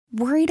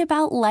Worried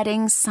about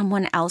letting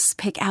someone else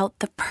pick out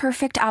the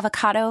perfect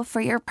avocado for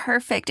your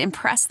perfect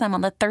impress them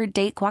on the third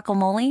date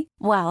guacamole?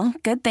 Well,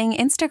 good thing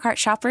Instacart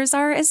shoppers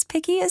are as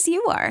picky as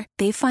you are.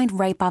 They find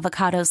ripe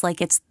avocados like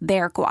it's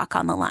their guac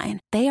on the line.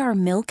 They are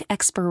milk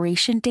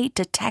expiration date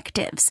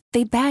detectives.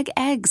 They bag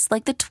eggs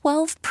like the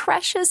 12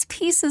 precious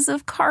pieces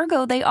of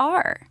cargo they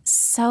are.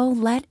 So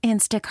let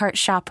Instacart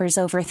shoppers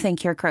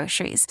overthink your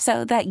groceries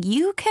so that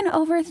you can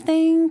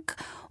overthink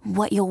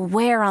what you'll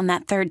wear on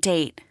that third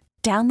date.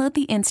 Download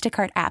the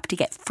Instacart app to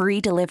get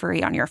free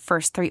delivery on your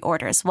first 3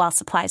 orders while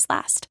supplies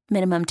last.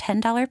 Minimum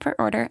 $10 per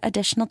order.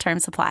 Additional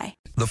terms apply.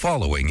 The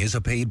following is a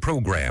paid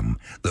program.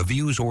 The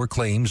views or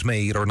claims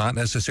made are not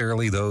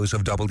necessarily those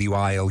of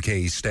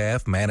WILK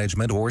staff,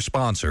 management, or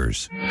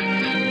sponsors.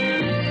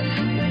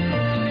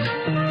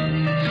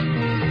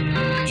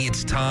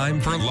 It's time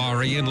for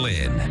Laurie and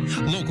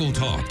Lynn. Local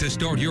talk to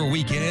start your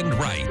weekend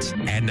right.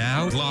 And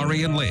now,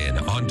 Laurie and Lynn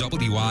on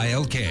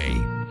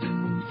WILK.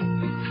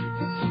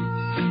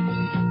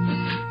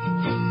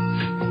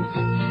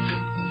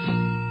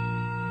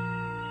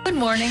 Good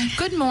morning.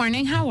 Good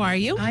morning. How are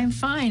you? I'm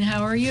fine.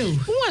 How are you?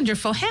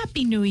 Wonderful.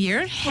 Happy New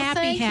Year.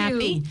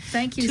 Happy.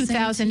 Thank you.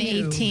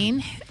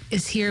 2018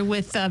 is here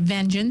with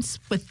vengeance,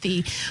 with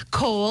the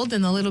cold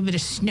and the little bit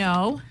of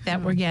snow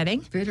that we're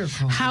getting. Bitter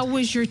cold. How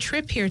was your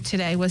trip here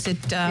today? Was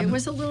it? It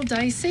was a little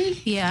dicey.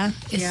 Yeah,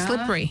 it's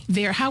slippery.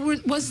 There. How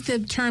was the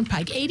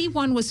turnpike?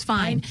 81 was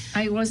fine.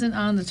 I wasn't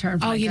on the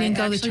turnpike. Oh, you didn't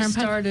go to the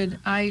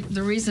turnpike?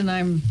 The reason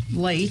I'm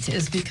late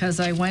is because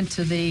I went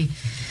to the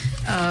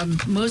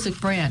music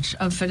branch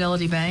of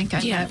Fidelity Bank.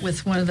 I met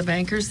with one of the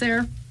bankers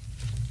there,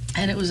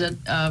 and it was at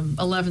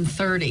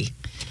 11:30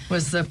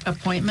 was the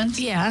appointment.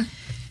 Yeah.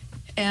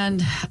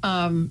 And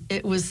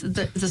it was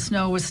the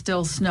snow was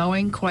still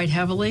snowing quite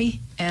heavily,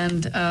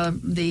 and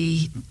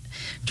the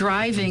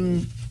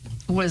driving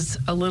was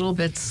a little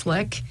bit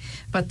slick.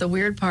 But the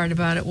weird part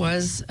about it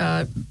was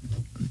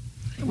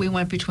we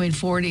went between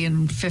 40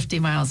 and 50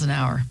 miles an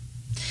hour.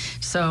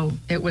 So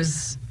it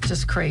was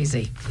just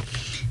crazy.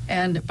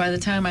 And by the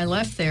time I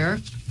left there,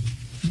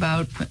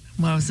 about,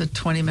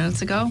 20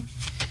 minutes ago,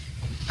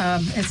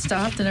 it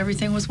stopped and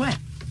everything was wet.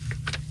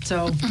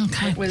 So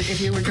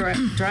if you were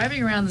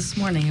driving around this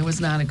morning, it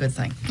was not a good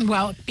thing.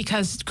 Well,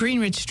 because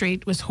Greenridge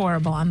Street was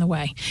horrible on the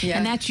way. Yeah.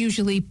 And that's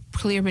usually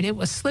clear, but it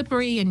was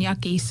slippery and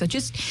yucky. So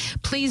just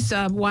please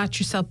watch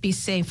yourself. Be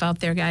safe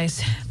out there,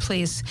 guys.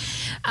 Please.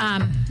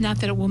 Not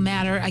that it will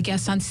matter. I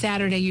guess on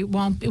Saturday it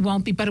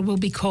won't be, but it will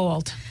be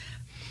cold.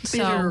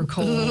 Bitter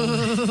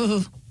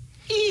cold.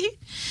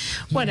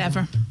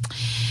 Whatever.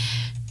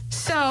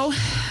 So,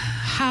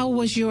 how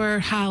was your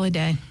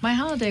holiday? My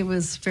holiday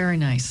was very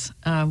nice.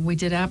 We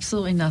did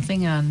absolutely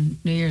nothing on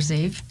New Year's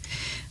Eve,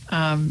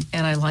 and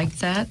I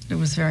liked that. It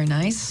was very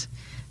nice.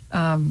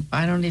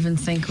 I don't even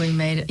think we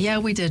made it. Yeah,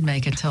 we did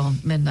make it till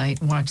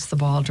midnight and watch the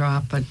ball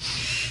drop, but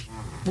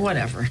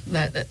whatever.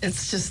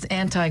 It's just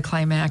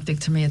anticlimactic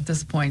to me at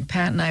this point.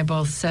 Pat and I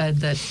both said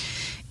that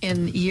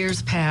in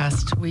years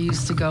past, we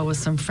used to go with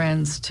some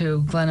friends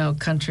to Glen Oak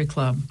Country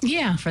Club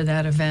for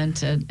that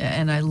event,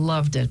 and I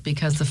loved it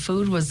because the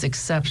food was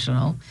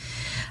exceptional.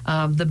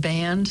 The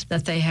band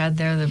that they had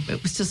there,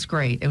 it was just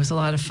great. It was a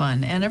lot of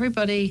fun. And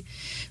everybody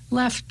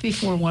left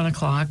before 1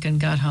 o'clock and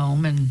got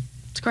home, and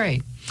it's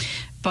great.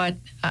 But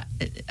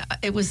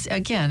it was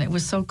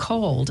so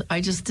cold. I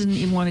just didn't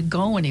even want to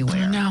go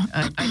anywhere. No.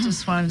 I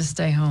just wanted to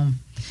stay home.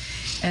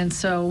 And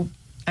so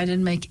I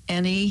didn't make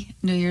any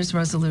New Year's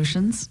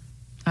resolutions.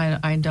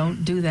 I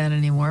don't do that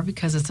anymore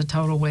because it's a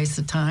total waste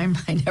of time.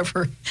 I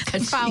never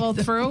follow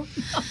through.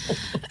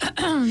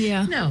 No.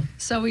 Yeah. No.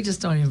 So we just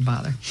don't even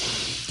bother.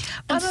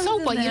 And so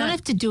what? You don't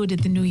have to do it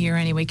at the New Year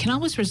anyway. You can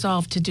always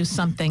resolve to do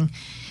something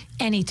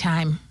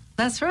anytime.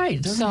 That's right.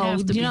 It doesn't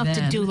have to you don't be have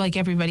then. to do like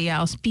everybody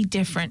else. Be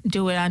different.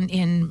 Do it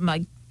in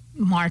like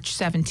March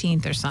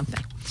 17th or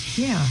something.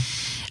 Yeah.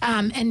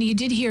 And you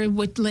did hear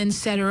what Lynn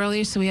said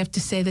earlier, so we have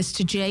to say this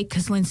to Jake,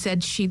 because Lynn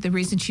said the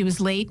reason she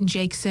was late, and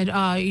Jake said,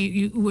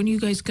 when are you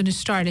guys going to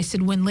start? I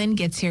said, when Lynn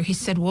gets here. He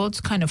said, well, it's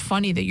kind of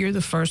funny that you're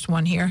the first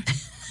one here.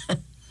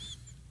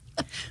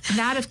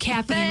 Not if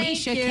Cathy and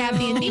Anisha.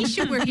 Cathy and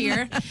Anisha were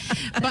here.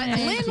 But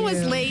Lynn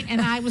was late, and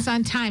I was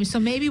on time. So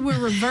maybe we're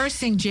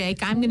reversing,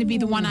 Jake. I'm going to be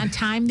the one on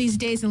time these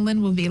days, and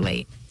Lynn will be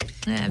late.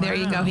 There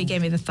you go. He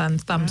gave me the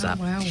thumbs up.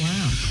 Wow.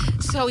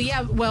 So,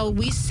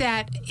 we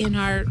sat in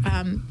our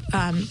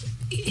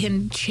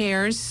in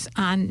chairs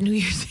on New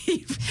Year's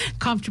Eve,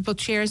 comfortable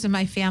chairs in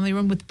my family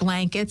room with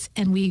blankets,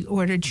 and we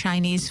ordered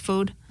Chinese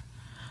food.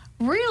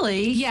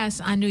 Really?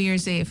 Yes, on New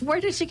Year's Eve. Where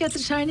did you get the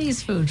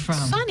Chinese food from?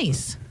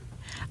 Sonny's.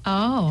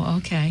 Oh,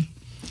 okay.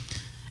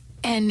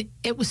 And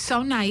it was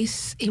so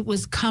nice. It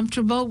was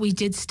comfortable. We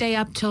did stay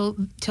up till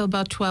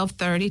about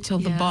 12:30 till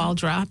the ball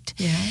dropped.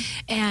 Yeah.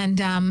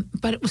 And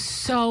but it was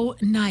so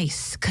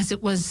nice because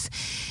it was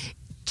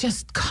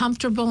just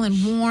comfortable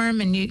and warm,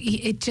 and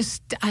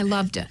I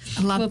loved it.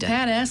 Well,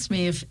 Pat asked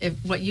me if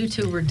what you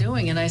two were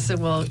doing, and I said,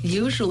 well,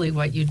 usually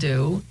what you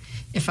do,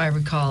 if I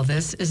recall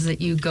this, is that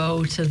you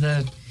go to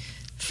the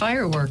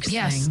fireworks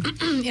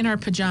thing. In our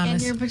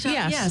pajamas. In your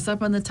pajamas? Yes,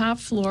 up on the top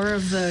floor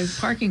of the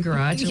parking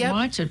garage and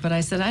watch it. But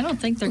I said, I don't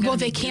think they're going to Well,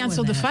 they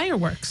canceled the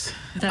fireworks.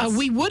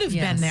 We would have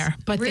been there.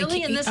 But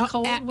really? In this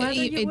cold weather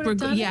you would have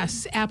done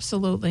Yes,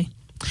 absolutely.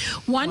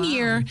 One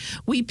year,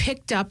 we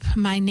picked up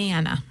my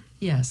Nana.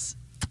 Yes.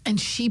 And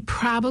she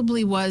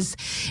probably was,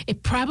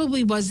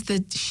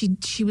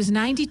 she was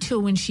 92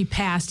 when she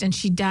passed, and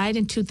she died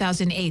in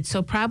 2008.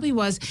 So probably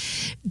was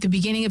the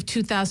beginning of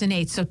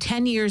 2008, so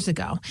 10 years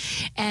ago.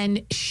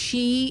 And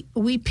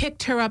we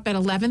picked her up at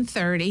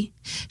 11:30.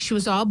 She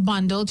was all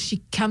bundled.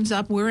 She comes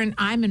up.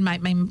 I'm in my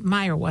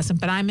Meyer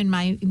wasn't, but I'm in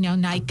my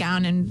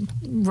nightgown and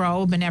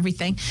robe and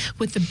everything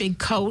with the big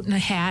coat and a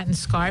hat and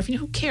scarf.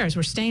 Who cares?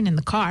 We're staying in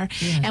the car.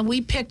 Yeah. And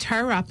we picked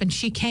her up, and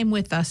she came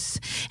with us,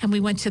 and we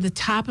went to the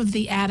top of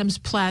the Adams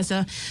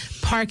Plaza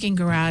parking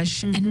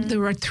garage, and there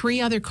were 3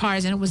 other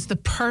cars, and it was the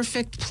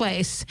perfect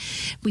place.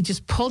 We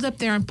just pulled up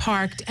there and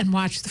parked and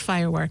watched the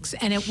fireworks,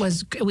 and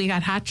we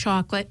got hot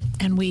chocolate,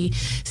 and we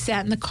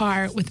sat in the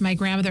car with my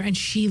grandmother, and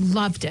she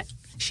loved it.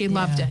 She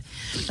loved it.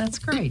 That's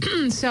great.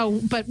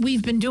 But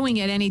we've been doing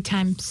it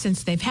anytime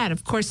since they've had.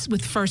 Of course,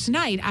 with First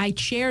Night, I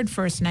chaired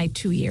First Night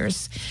 2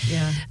 years.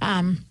 Yeah.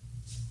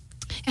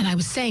 And I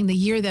was saying the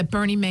year that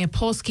Bernie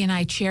Mayapolsky and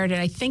I chaired it,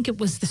 I think it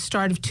was the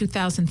start of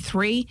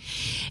 2003,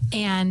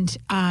 and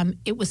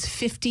it was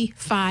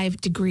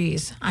 55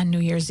 degrees on New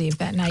Year's Eve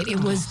that night.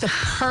 It was the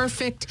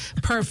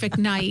perfect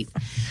night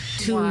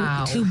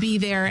to be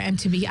there and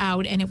to be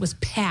out, and it was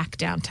packed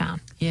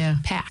downtown. Yeah.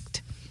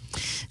 Packed.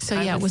 So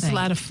it was a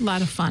lot of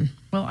fun.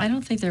 Well, I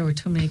don't think there were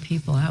too many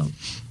people out.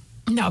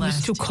 No, it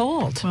was too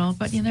cold. Well,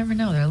 but you never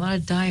know. There are a lot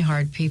of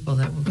diehard people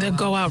that will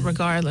go out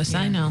regardless.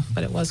 Yeah. I know,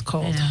 but it was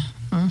cold. Yeah.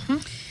 Mm-hmm.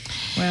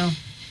 Well,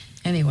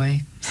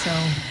 anyway, so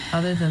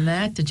other than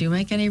that, did you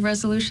make any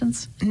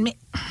resolutions?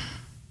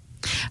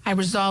 I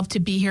resolved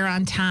to be here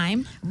on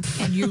time,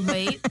 and you're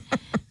late.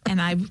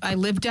 And I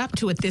lived up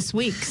to it this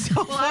week.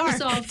 So I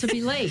resolved to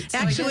be late. So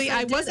actually,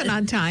 I wasn't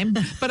on time,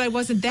 but I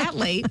wasn't that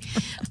late.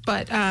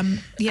 But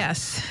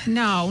yes,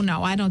 no,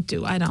 I don't.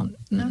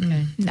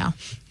 Okay. No.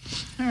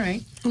 All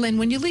right, Lynn.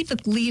 When you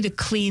lead a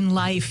clean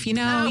life, you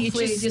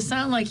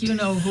sound like you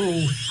know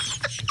who.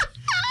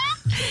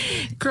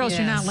 Girls,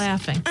 you're not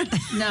laughing.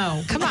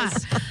 No. Come on.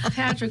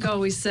 Patrick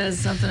always says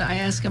something. I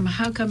ask him,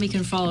 how come he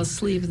can fall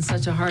asleep in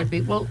such a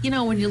heartbeat? Well,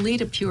 when you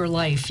lead a pure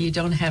life, you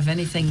don't have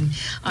anything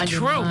on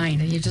your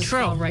mind, and you just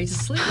fall right to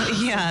sleep.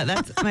 Yeah,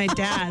 that's my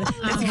dad.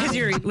 That's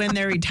because when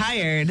they're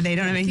retired, they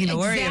don't have anything to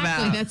worry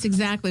about. That's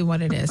exactly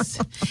what it is.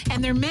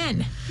 And they're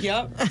men.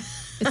 Yep.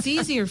 It's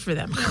easier for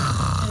them.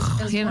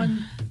 As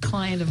one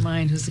client of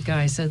mine who's a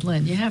guy said,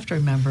 Lynn, you have to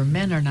remember,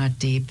 men are not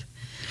deep.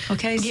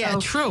 Okay. Yeah,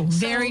 true.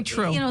 Very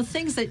true.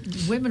 Things that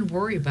women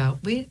worry about.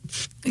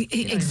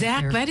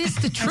 Exactly. That is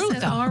the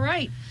truth, though. All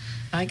right.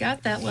 I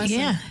got that lesson.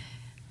 Yeah.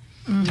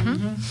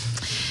 Mm-hmm.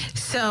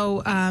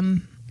 So,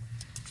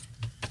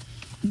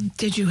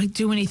 did you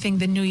do anything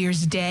the New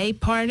Year's Day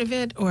part of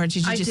it, or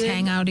did you just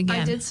hang out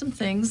again? I did some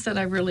things that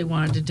I really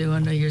wanted to do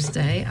on New Year's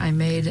Day. I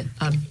made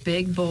a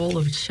big bowl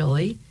of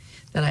chili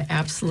that I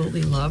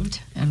absolutely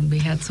loved, and we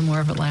had some more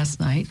of it last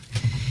night.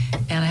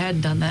 And I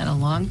hadn't done that in a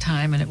long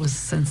time, and it was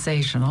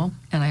sensational.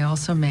 And I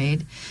also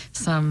made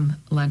some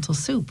lentil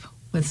soup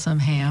with some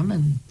ham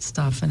and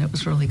stuff, and it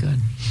was really good.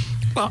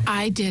 Well,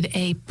 I did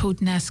a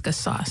puttanesca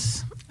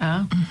sauce.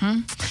 Oh?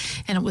 Mm-hmm.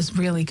 And it was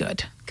really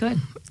good. Good.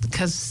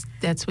 Because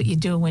that's what you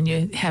do when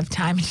you have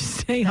time and you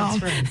stay home.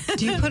 That's right.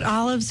 Do you put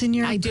olives in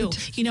your... I do.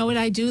 You know what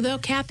I do, though,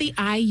 Kathy?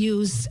 I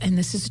use, and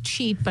this is a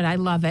cheat, but I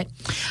love it,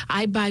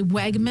 I buy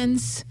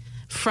Wegmans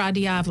Fra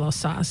Diavolo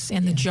sauce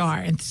in the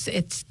jar.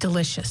 It's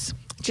delicious.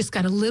 Just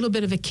got a little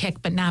bit of a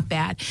kick, but not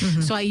bad.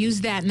 Mm-hmm. So I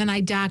use that, and then I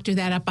doctor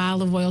that up: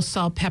 olive oil,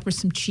 salt, pepper,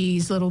 some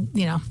cheese,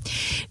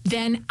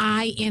 Then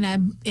I, in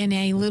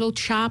a little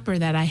chopper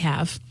that I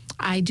have,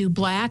 I do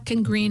black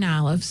and green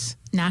olives,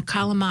 not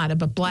Kalamata,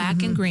 but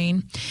black and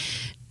green.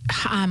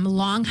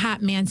 Long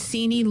hot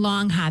Mancini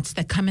long hots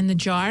that come in the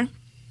jar,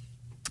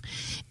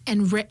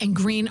 and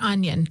green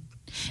onion.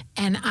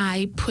 And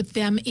I put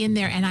them in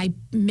there, and I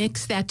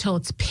mix that till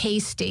it's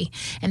pasty.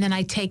 And then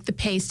I take the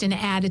paste and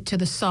add it to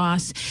the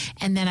sauce.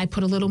 And then I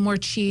put a little more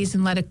cheese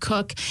and let it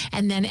cook.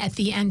 And then at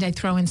the end, I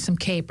throw in some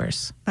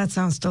capers. That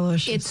sounds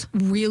delicious. It's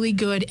really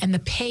good. And the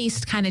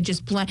paste kind of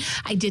just blend.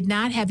 I did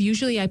not have,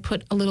 usually I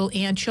put a little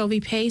anchovy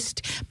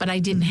paste, but I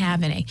didn't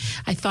have any.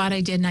 I thought I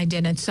did, and I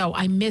didn't. So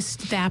I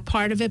missed that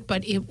part of it,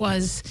 but it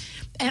was...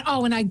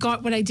 And I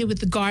got what I did with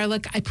the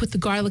garlic. I put the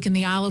garlic in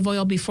the olive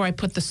oil before I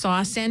put the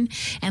sauce in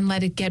and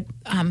let it get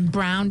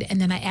browned.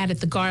 And then I added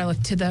the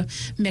garlic to the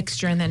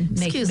mixture and then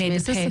made the paste.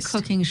 Is this a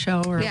cooking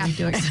show or are we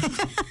doing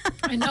something?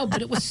 I know,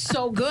 but it was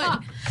so good.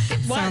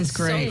 It was sounds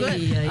great. So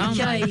good. Oh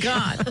my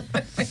God.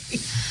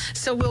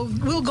 So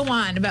we'll go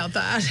on about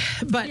that.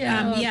 But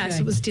yes,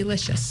 it was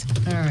delicious.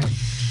 All right.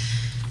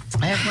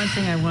 I have one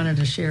thing I wanted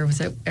to share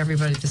with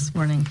everybody this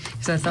morning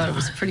because I thought it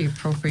was pretty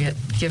appropriate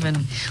given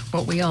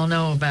what we all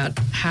know about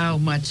how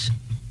much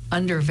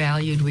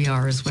undervalued we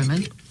are as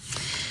women.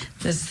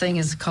 This thing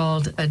is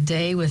called A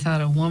Day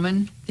Without a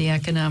Woman, the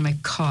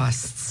Economic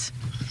Costs.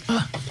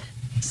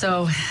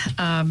 So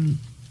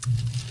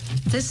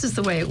this is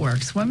the way it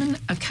works. Women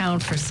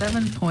account for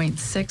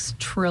 $7.6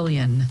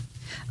 trillion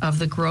of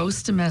the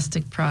gross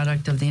domestic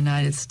product of the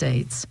United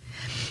States.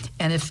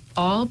 And if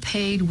all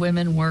paid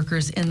women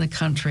workers in the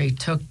country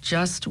took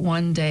just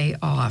one day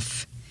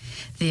off,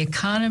 the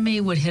economy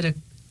would hit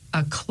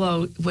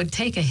would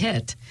take a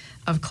hit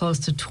of close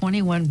to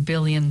 $21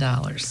 billion.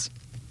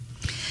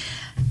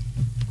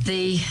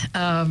 The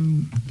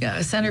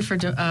Center for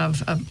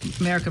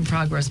American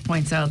Progress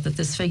points out that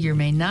this figure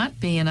may not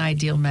be an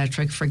ideal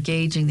metric for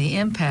gauging the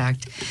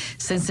impact,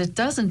 since it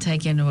doesn't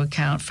take into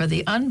account for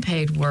the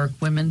unpaid work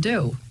women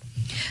do.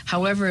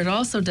 However, it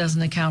also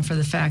doesn't account for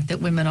the fact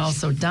that women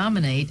also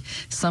dominate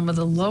some of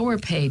the lower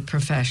paid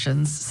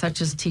professions,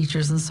 such as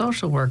teachers and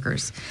social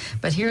workers.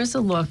 But here's a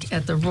look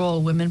at the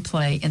role women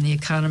play in the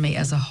economy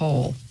as a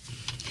whole.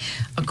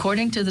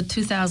 According to the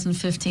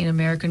 2015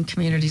 American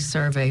Community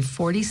Survey,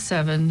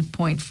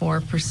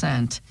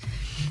 47.4%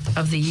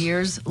 of the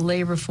year's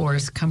labor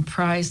force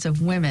comprised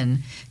of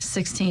women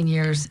 16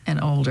 years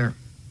and older.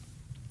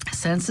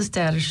 Census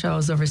data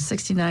shows over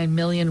 69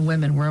 million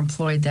women were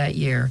employed that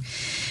year,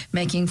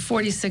 making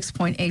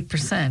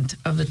 46.8%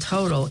 of the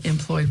total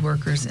employed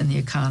workers in the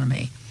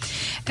economy.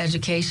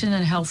 Education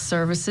and health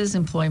services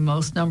employ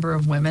most number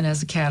of women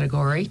as a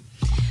category,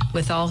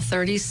 with all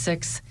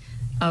 36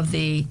 of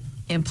the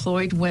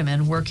employed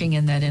women working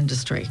in that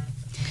industry.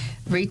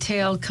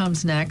 Retail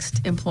comes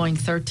next, employing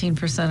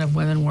 13% of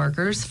women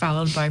workers,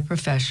 followed by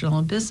professional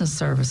and business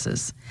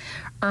services.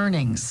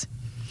 Earnings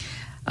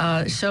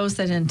shows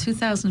that in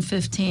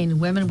 2015,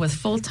 women with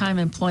full-time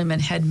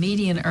employment had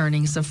median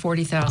earnings of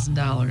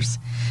 $40,000.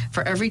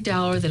 For every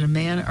dollar that a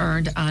man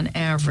earned on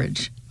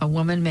average, a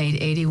woman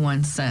made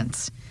 81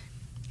 cents.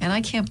 And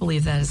I can't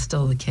believe that is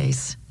still the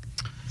case.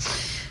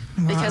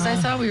 Wow. Because I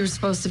thought we were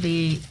supposed to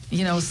be,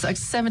 like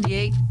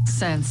 78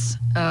 cents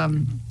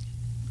 10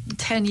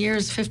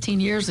 years, 15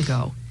 years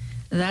ago.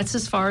 And that's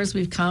as far as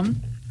we've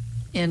come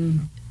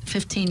in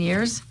 15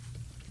 years,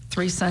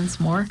 3 cents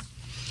more.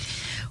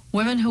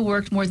 Women who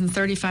worked more than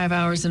 35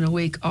 hours in a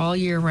week all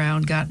year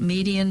round got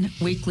median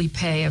weekly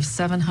pay of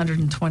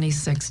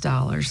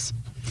 $726.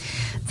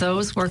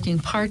 Those working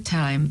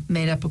part-time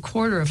made up a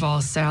quarter of all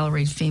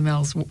salaried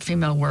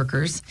female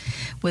workers,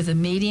 with a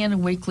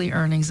median weekly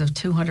earnings of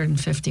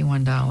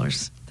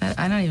 $251.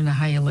 I don't even know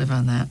how you live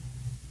on that.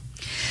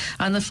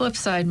 On the flip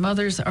side,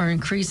 mothers are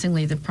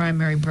increasingly the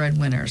primary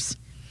breadwinners.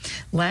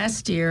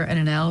 Last year, an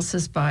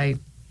analysis by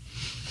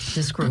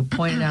this group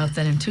pointed out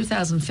that in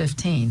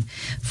 2015,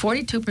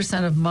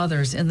 42% of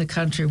mothers in the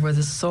country were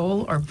the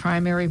sole or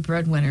primary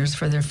breadwinners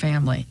for their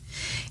family.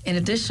 In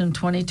addition,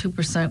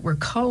 22% were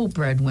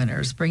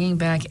co-breadwinners, bringing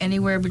back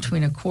anywhere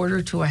between a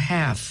quarter to a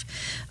half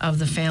of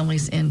the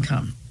family's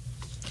income.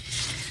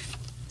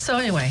 So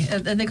anyway,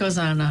 and it goes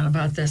on and on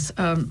about this.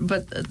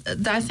 But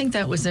I think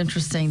that was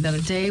interesting that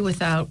a day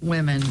without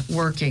women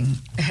working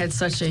had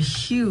such a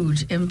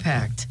huge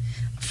impact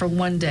for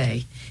one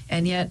day,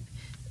 and yet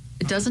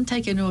it doesn't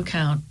take into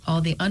account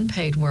all the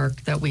unpaid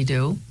work that we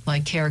do,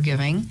 like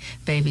caregiving,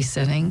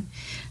 babysitting,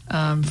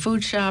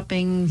 food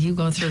shopping, you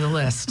go through the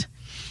list.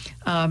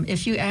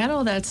 If you add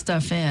all that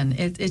stuff in,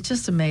 it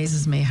just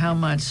amazes me how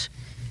much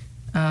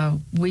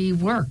we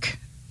work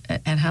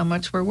and how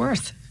much we're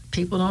worth.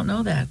 People don't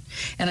know that.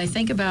 And I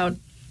think about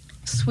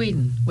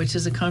Sweden, which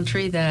is a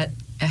country that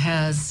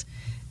has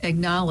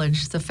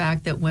acknowledged the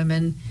fact that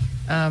women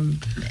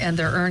and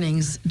their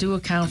earnings do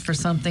account for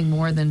something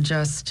more than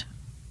just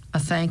a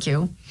thank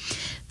you.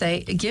 They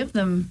give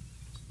them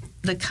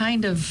the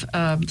kind of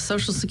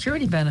Social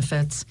Security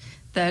benefits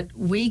that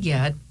we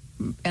get,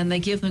 and they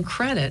give them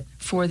credit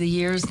for the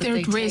years that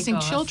they're raising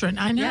children.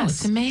 I know, yes.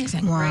 It's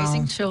amazing. Wow.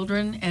 Raising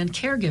children and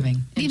caregiving.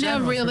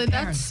 Really,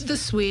 that's the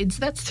Swedes.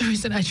 That's the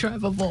reason I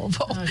drive a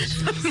Volvo.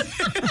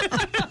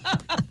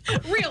 Oh,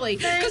 really,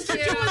 because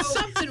they're doing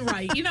something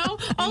right.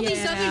 All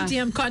these other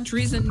damn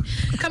countries, and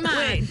come on.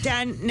 Wait,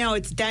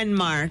 it's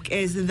Denmark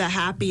is the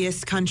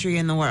happiest country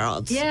in the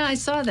world. Yeah, I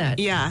saw that.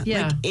 Yeah.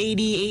 Like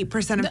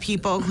 88% of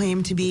people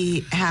claim to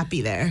be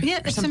happy there. Yeah,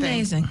 it's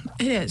amazing.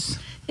 It is.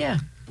 Yeah.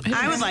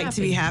 I would like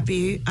to be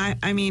happy.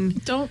 I mean,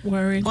 don't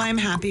worry. Well, I'm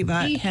happy,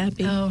 but be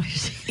happy. Oh,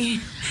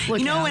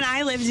 when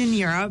I lived in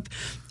Europe,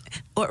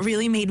 what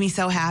really made me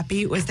so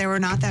happy was there were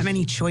not that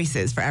many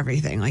choices for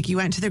everything. Like you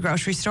went to the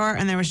grocery store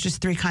and there was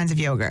just 3 kinds of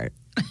yogurt.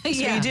 So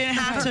you didn't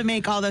have to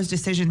make all those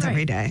decisions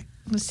every day.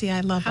 Let's see, I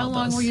love How all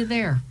long those. were you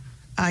there?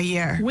 A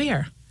year.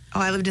 Where?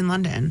 Oh, I lived in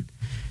London.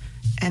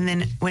 And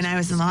then when I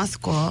was in law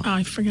school. Oh,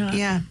 I forgot.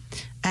 Yeah.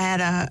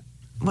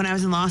 When I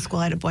was in law school,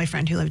 I had a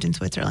boyfriend who lived in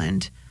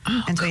Switzerland.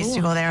 Oh, and so I used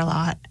to go there a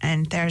lot.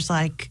 And there was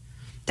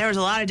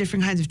a lot of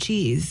different kinds of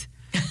cheese.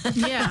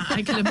 Yeah,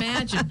 I can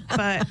imagine.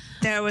 But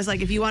there was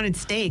if you wanted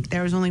steak,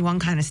 there was only one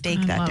kind of steak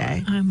that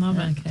day. I love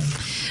it. Okay.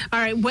 All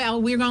right, well,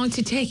 we're going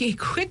to take a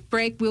quick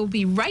break. We'll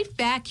be right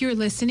back. You're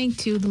listening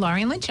to The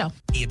Laurie and Lynn Show.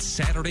 It's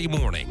Saturday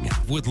morning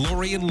with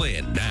Laurie and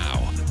Lynn.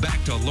 Now,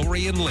 back to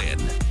Laurie and Lynn.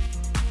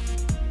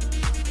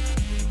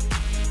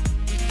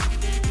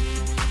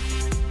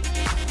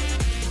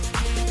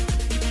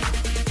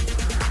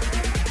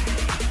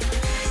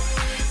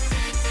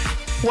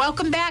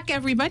 Welcome back,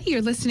 everybody.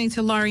 You're listening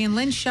to Laurie and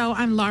Lynn Show.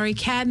 I'm Laurie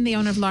Cadden, the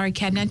owner of Laurie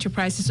Cadden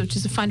Enterprises, which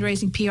is a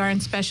fundraising, PR,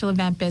 and special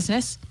event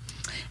business.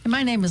 And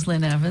my name is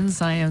Lynn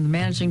Evans. I am the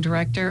managing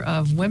director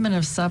of Women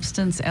of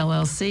Substance,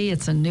 LLC.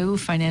 It's a new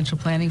financial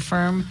planning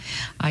firm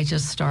I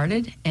just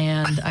started.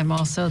 And I'm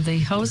also the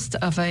host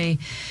of a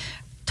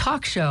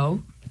talk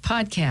show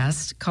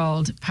podcast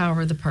called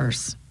Power of the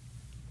Purse.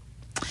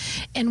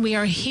 And we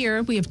are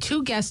here. We have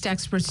two guest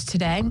experts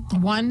today.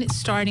 One,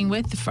 starting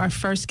with our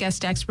first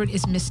guest expert,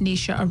 is Miss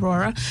Anisha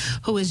Arora,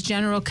 who is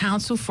general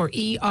counsel for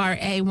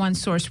ERA One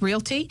Source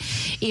Realty.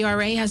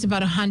 ERA has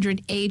about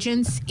 100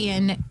 agents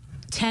in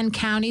 10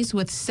 counties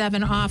with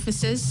 7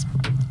 offices.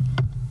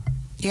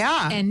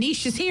 Yeah. And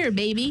Nisha's here,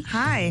 baby.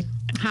 Hi.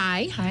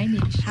 Hi. Hi,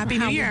 Nisha. Happy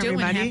New Year,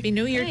 everybody. Happy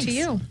New Year to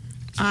you.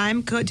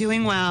 I'm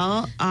doing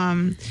well.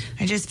 I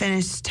just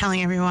finished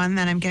telling everyone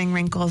that I'm getting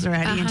wrinkles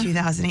already in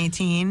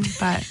 2018,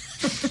 but...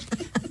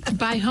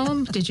 By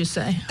whom did you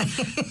say?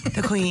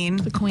 The Queen.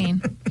 The Queen.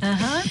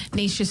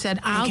 Nisha said,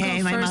 I'll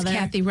go first,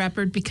 Cathy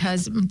Reppert,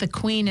 because the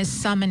Queen is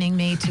summoning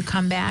me to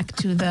come back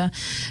to the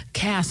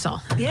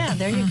castle. Yeah,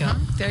 there you go.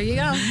 There you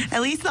go.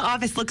 At least the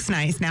office looks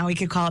nice. Now we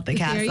could call it the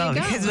castle,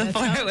 because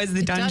before it was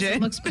the dungeon.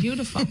 It looks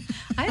beautiful.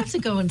 I have to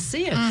go and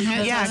see it.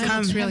 Yeah,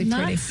 come. It's really I've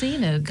pretty. not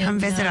seen it. Come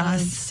visit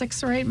us.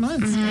 6 or 8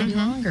 months, maybe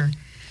longer.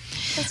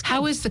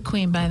 How is the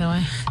Queen, by the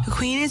way? The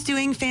Queen is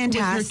doing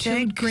fantastic. With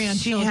her 2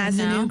 grandchildren She has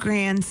a new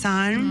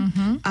grandson,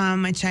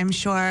 which I'm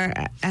sure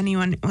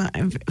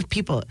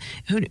people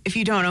who, if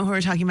you don't know who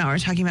we're talking about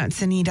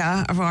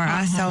Sunita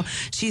Arora. So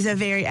she's a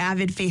very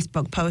avid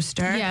Facebook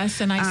poster.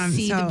 Yes, and I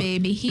see the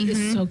baby. He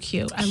is so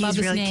cute. I love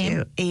his really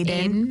name. Cute.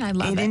 Aiden. I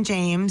love Aiden it.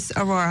 James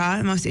Arora,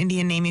 the most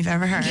Indian name you've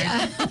ever heard.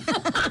 Yeah.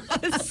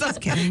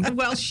 Just kidding.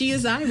 Well, she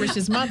is Irish,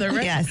 his mother,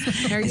 right? Yes,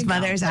 his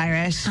mother is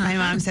Irish. My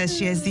mom says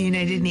she has the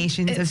United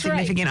Nations of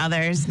significant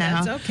others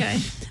now. That's okay.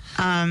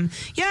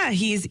 Yeah,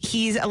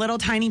 he's a little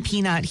tiny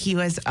peanut. He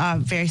was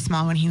very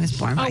small when he was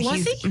born. Oh,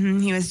 was he?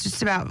 He was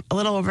just about a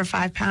little over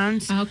 5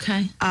 pounds.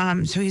 Okay.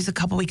 So he's a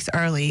couple weeks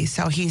early.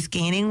 So he's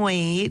gaining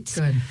weight.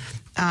 Good.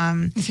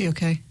 Is he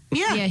okay?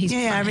 Yeah, he's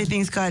fine.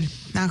 everything's good.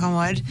 Knock on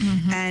wood.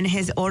 And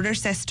his older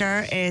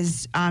sister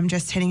is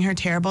just hitting her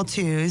terrible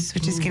 2s,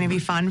 which is going to be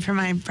fun for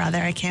my brother.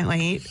 I can't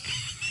wait.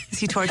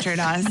 He tortured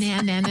us.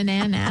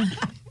 Na.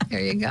 There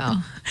you go.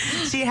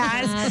 She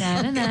has.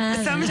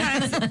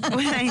 Sometimes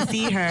when I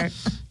see her,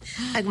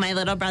 like my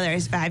little brother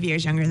is 5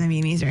 years younger than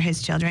me. These are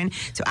his children.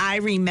 So I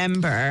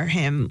remember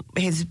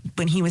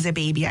when he was a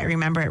baby. I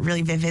remember it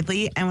really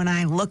vividly. And when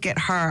I look at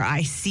her,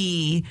 I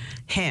see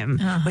him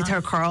with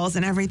her curls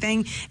and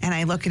everything. And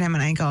I look at him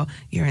and I go,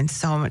 "You're in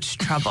so much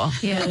trouble.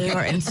 Yeah.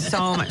 You're in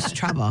so much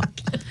trouble."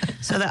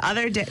 So the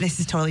other day, this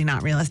is totally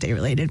not real estate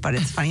related, but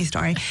it's a funny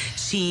story.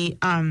 She,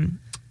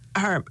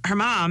 her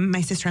mom,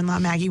 my sister-in-law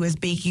Maggie, was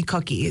baking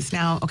cookies.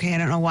 Now, okay, I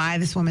don't know why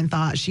this woman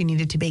thought she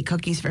needed to bake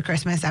cookies for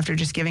Christmas after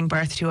just giving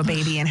birth to a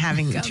baby and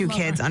having 2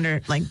 kids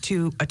under, like, a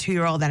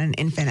 2-year-old and an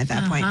infant at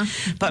that point.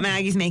 But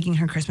Maggie's making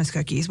her Christmas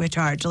cookies, which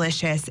are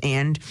delicious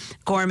and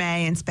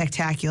gourmet and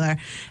spectacular.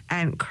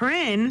 And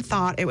Corinne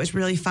thought it was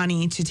really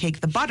funny to take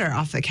the butter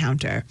off the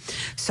counter.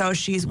 So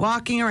she's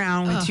walking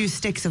around with 2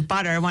 sticks of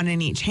butter, one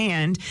in each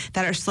hand,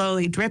 that are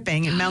slowly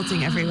dripping and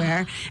melting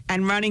everywhere,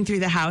 and running through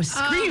the house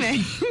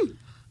screaming.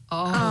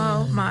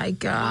 Oh my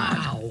God.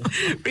 Wow.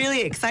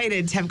 Really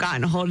excited to have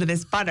gotten a hold of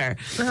this butter.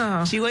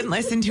 Oh. She wouldn't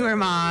listen to her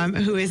mom,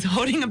 who is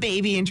holding a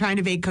baby and trying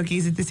to bake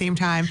cookies at the same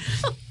time.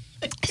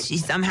 She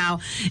somehow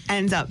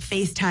ends up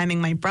FaceTiming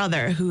my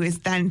brother, who is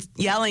then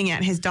yelling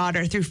at his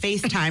daughter through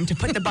FaceTime to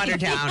put the butter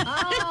down.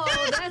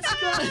 Oh, that's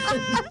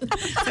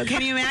good. So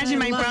can you imagine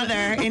my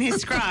brother in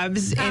his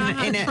scrubs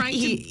trying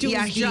to do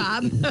his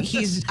job?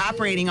 He's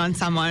operating on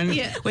someone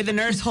with a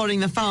nurse holding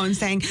the phone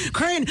saying,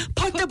 "Corinne,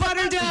 put the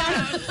butter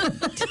down."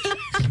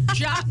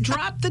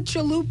 Drop the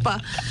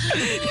chalupa.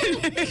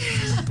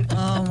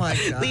 Oh my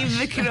God. Leave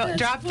the cannoli.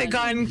 Drop the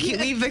gun.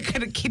 Leave the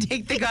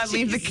take the gun.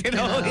 Leave the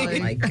cannoli. Oh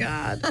my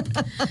God.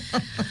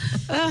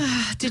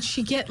 Did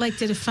she get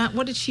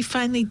what did she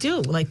finally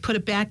do? Like put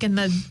it back in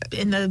the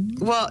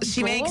Well,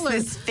 she bowl, makes or?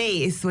 this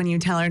face when you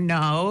tell her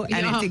no,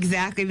 and it's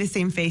exactly the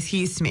same face he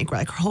used to make, where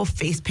like her whole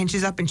face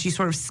pinches up and she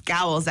sort of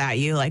scowls at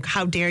you, like,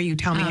 "How dare you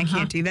tell me I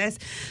can't do this?"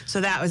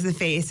 So that was the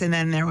face, and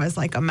then there was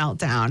like a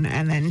meltdown,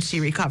 and then she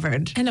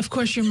recovered. And of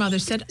course, your mother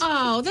said,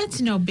 "Oh,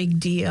 that's no big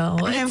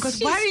deal." And Em goes,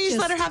 "Why didn't you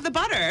just let her have the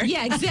butter?"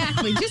 Yeah,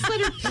 exactly. Just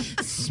let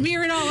her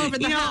smear it all over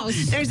the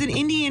house. There's an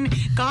Indian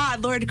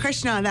god, Lord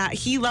Krishna, that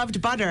he loved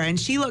butter, and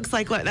she looks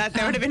like that.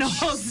 There would have been a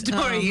whole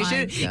story. Oh,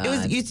 my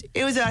God.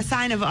 It was a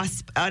sign of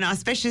an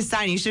auspicious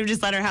sign. You should have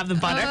just let her have the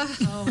butter.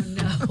 Oh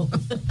no.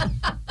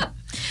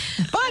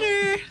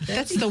 Butter.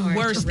 That's the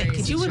worst thing.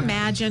 Could you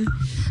imagine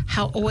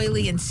how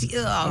oily and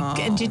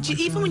and did you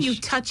even when you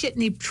touch it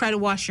and you try to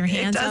wash your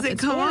hands it doesn't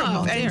it's come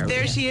horrible. off. And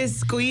there she is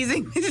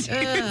squeezing the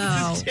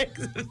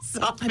sticks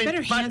of I bet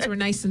her hands were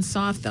nice and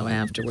soft though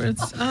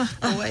afterwards. Oh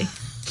boy.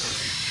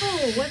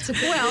 Oh, what's a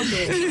well?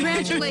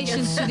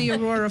 Congratulations to the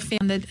Arora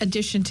family. In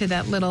addition to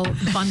that little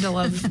bundle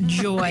of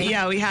joy.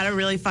 Yeah, we had a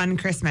really fun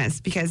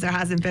Christmas because there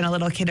hasn't been a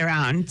little kid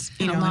around,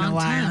 in a while.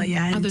 Time,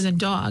 yeah, other than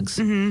dogs.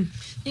 Mm-hmm.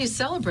 You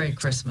celebrate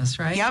Christmas,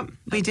 right? Yep,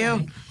 we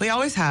do. We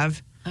always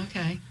have.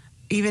 Okay.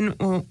 Even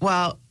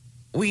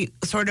we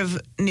sort of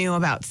knew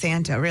about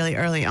Santa really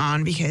early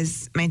on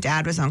because my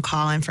dad was on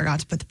call and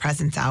forgot to put the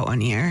presents out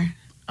one year.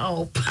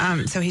 Oh.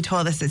 So he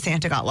told us that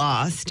Santa got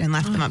lost and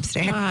left them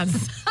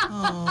upstairs.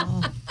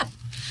 Oh.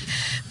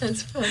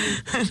 That's funny.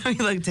 We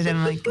looked at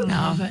him like,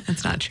 no,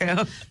 that's not true.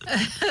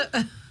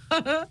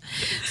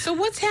 So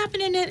what's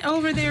happening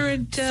over there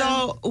at...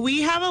 So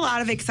we have a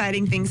lot of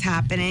exciting things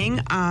happening.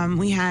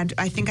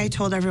 I think I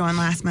told everyone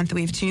last month that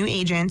we have 2 new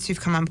agents who've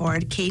come on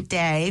board. Kate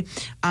Day,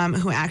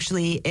 who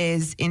actually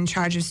is in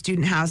charge of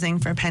student housing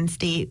for Penn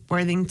State,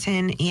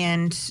 Worthington,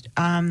 and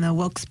the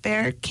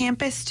Wilkes-Barre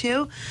campus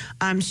too.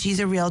 She's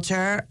a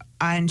realtor.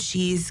 And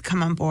she's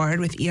come on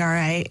board with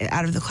ERA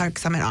out of the Clark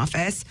Summit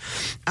office.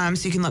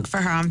 So you can look for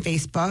her on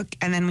Facebook.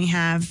 And then we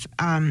have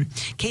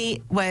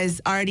Kate was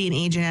already an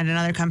agent at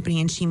another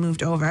company and she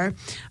moved over.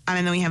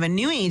 And then we have a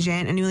new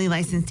agent, a newly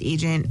licensed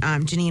agent,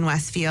 Janine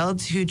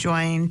Westfield, who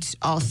joined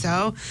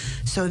also.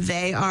 So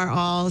they are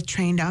all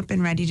trained up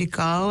and ready to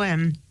go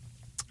and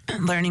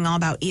learning all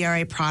about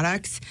ERA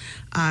products.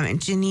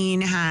 And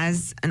Janine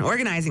has an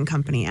organizing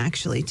company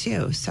actually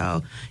too.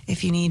 So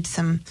if you need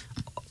some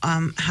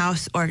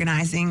house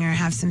organizing or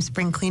have some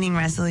spring cleaning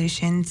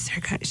resolutions,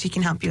 she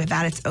can help you with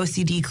that. It's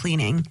OCD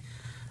cleaning.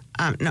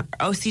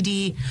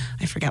 OCD,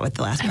 I forget what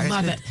the last part is. I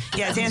love it.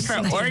 Yeah, it stands for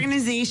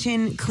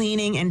Organization,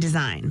 Cleaning, and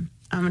Design,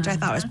 which I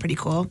thought was pretty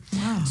cool.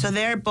 Wow. So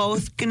they're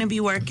both going to be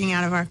working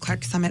out of our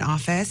Clark Summit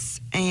office.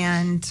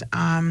 And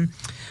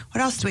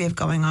what else do we have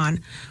going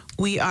on?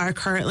 We are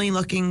currently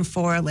looking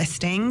for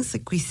listings.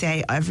 Like we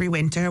say every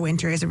winter.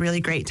 Winter is a really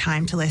great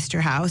time to list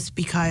your house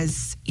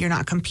because you're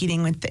not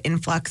competing with the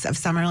influx of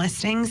summer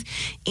listings.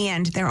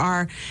 And there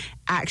are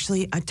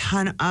actually a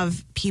ton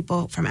of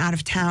people from out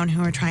of town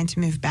who are trying to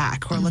move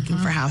back, who are looking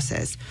for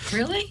houses.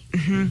 Really?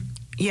 Mm-hmm.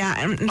 Yeah,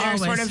 and they're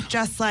Always. sort of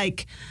just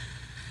like...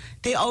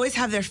 They always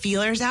have their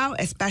feelers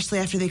out, especially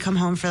after they come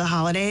home for the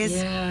holidays.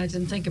 Yeah, I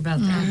didn't think about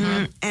that.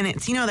 Mm-hmm. And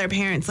it's, their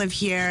parents live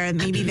here.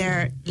 Maybe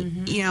they're,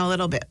 a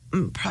little bit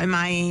probably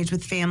my age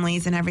with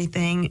families and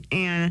everything.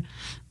 And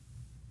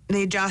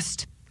they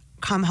just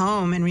come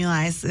home and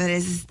realize that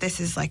this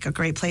is like a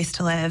great place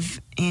to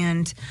live.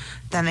 And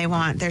then they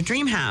want their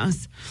dream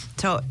house.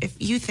 So if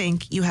you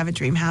think you have a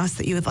dream house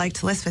that you would like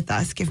to list with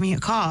us, give me a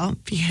call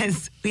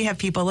because we have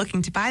people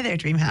looking to buy their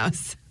dream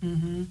house.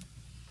 Mm-hmm.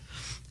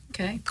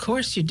 Okay. Of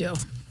course you do.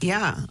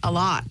 Yeah, a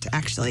lot,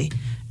 actually.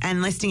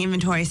 And listing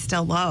inventory is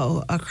still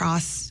low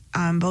across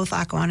both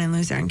Lackawanna and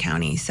Luzerne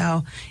County.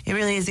 So it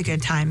really is a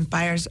good time.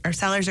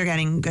 Sellers are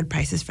getting good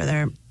prices for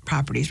their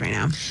properties right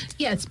now.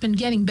 Yeah, it's been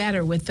getting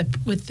better with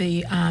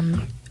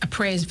the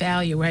appraised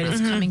value, right?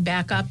 It's coming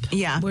back up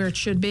where it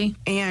should be.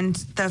 And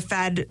the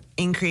Fed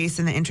increase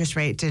in the interest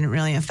rate didn't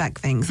really affect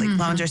things. Like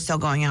loans are still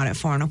going out at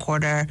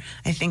 4.25%.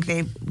 I think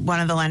one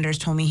of the lenders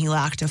told me he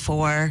locked a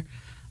 4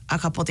 a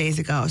couple days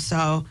ago.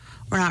 So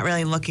we're not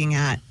really looking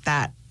at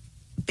that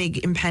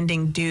big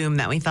impending doom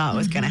that we thought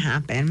was going to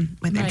happen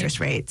with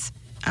interest rates.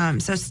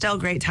 So still a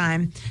great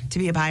time to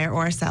be a buyer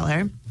or a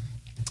seller.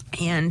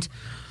 And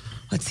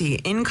let's see,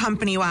 in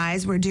company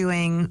wise, we're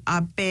doing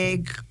a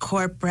big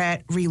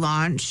corporate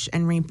relaunch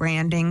and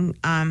rebranding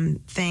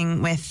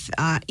thing with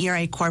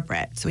ERA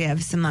Corporate. So we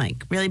have some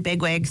like really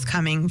big wigs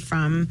coming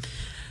from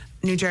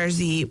New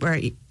Jersey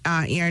where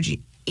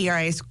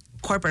ERA's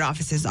corporate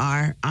offices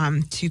are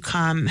to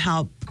come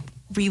help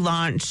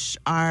relaunch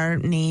our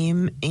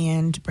name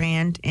and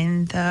brand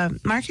in the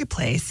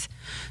marketplace.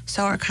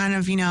 So we're kind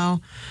of,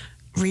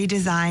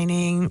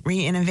 redesigning,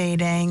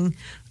 re-innovating,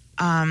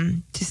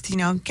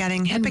 just,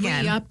 getting hip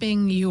again.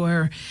 Re-upping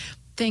your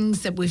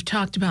things that we've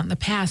talked about in the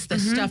past, the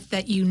stuff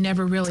that you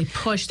never really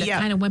pushed that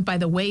kind of went by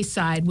the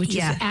wayside, which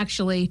is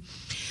actually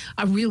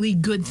a really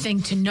good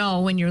thing to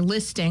know when you're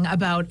listing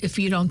about if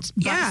you don't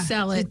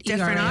sell it,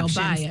 ERA will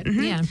buy it.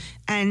 Yeah.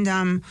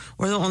 And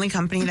we're the only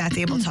company that's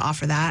able to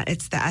offer that.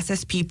 It's the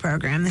SSP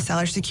program, the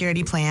Seller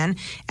Security Plan.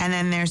 And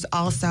then there's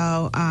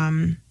also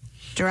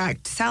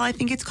Direct Sell, I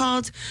think it's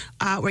called,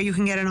 where you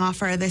can get an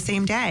offer the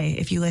same day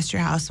if you list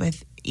your house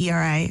with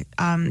ERA.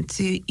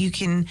 So you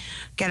can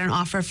get an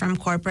offer from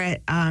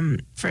corporate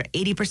for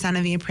 80%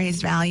 of the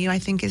appraised value, I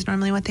think is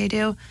normally what they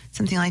do.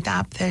 Something like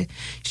that. You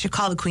should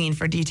call the queen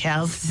for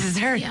details. This is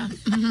her. Yeah.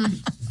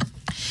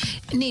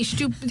 Anish,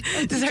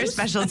 this is her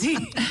specialty.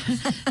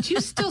 Do you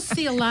still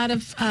see a lot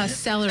of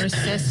seller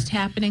assist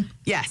happening?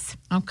 Yes.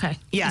 Okay.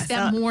 Yeah. Is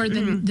that more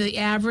than the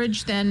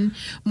average, than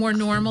more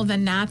normal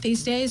than not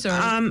these days? Or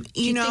do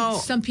you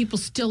think some people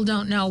still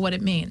don't know what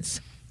it means?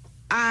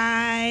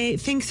 I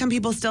think some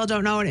people still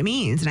don't know what it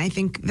means. And I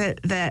think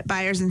that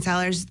buyers and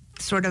sellers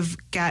sort of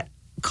get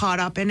caught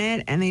up in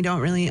it and they don't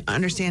really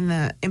understand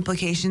the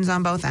implications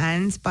on both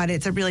ends. But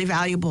it's a really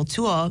valuable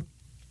tool.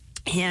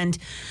 And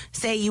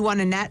say you want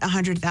to net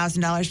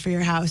 $100,000 for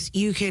your house,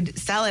 you could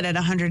sell it at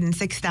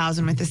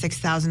 $106,000 with the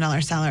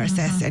 $6,000 seller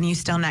assist, and you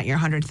still net your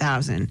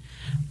 $100,000.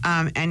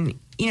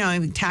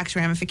 And tax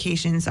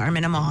ramifications are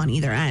minimal on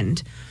either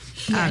end.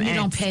 Yeah, and you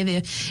don't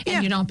pay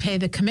you don't pay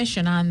the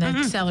commission on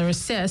the seller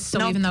assist.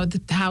 So even though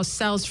the house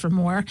sells for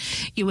more,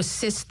 you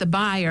assist the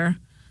buyer.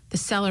 The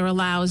seller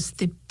allows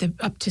the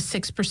up to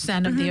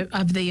 6%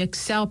 of the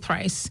sale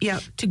price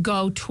to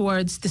go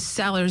towards the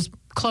seller's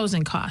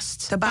closing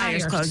costs. The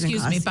buyer's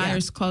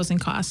closing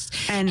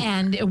costs.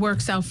 And it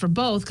works out for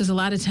both because a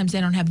lot of times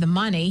they don't have the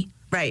money.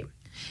 Right.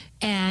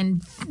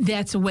 And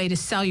that's a way to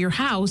sell your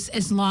house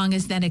as long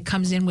as then it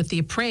comes in with the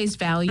appraised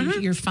value,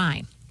 you're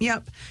fine.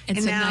 Yep.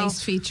 It's a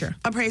nice feature.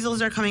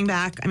 Appraisals are coming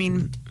back. I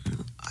mean,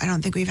 I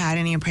don't think we've had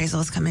any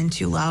appraisals come in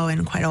too low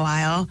in quite a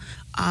while.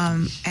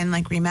 And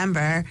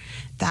remember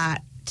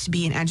that to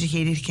be an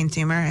educated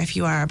consumer, if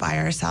you are a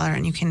buyer or seller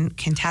and you can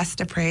contest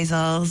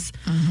appraisals,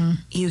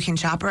 you can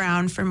shop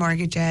around for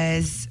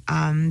mortgages.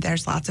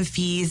 There's lots of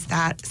fees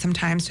that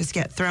sometimes just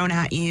get thrown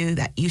at you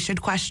that you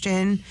should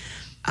question.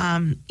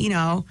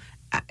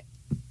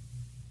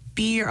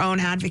 Be your own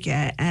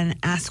advocate and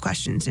ask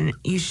questions, and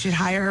you should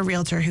hire a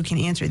realtor who can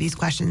answer these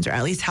questions or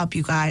at least help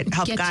guide you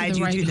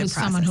through the process.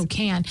 Someone who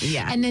can.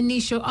 Yeah. And then,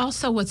 Nisha,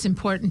 also what's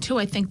important too,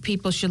 I think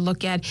people should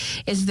look at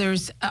is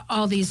there's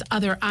all these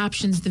other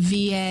options, the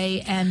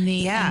VA and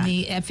the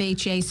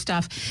FHA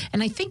stuff.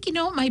 And I think it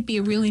might be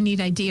a really neat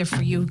idea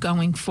for you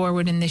going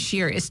forward in this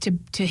year is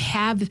to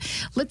have.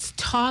 Let's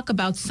talk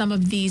about some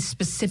of these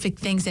specific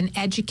things and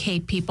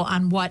educate people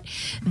on what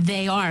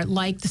they are,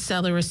 like the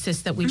seller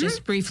assist that we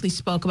just briefly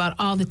spoke about,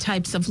 all the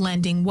types of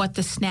lending, what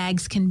the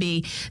snags can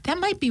be. That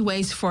might be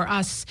ways for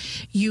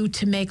you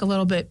to make a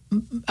little bit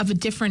of a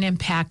different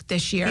impact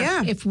this year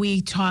if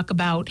we talk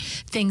about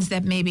things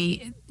that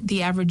maybe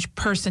the average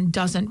person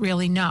doesn't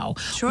really know.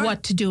 Sure.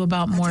 What to do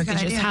about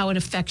mortgages, how it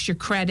affects your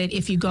credit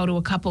if you go to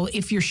a couple,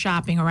 if you're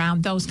shopping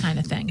around, those kind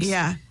of things.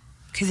 Yeah.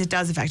 Because it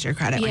does affect your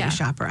credit when you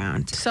shop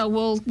around. So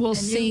we'll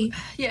see.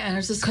 And I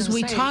was just because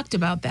we talked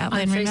about that,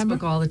 Lynn, on remember?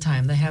 Facebook all the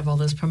time. They have all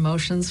those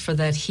promotions for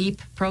that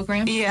HEAP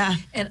program. Yeah.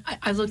 And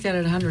I looked at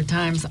it 100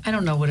 times. I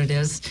don't know what it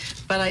is,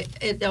 but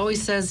it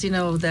always says,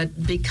 that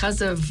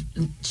because of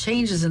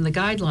changes in the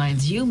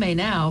guidelines, you may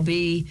now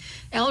be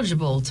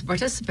eligible to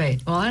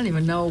participate. Well, I don't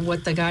even know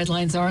what the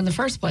guidelines are in the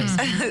first place.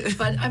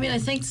 But I mean, I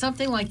think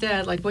something like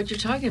that, like what you're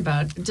talking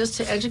about, just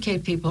to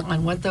educate people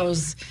on what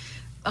those.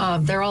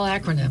 They're all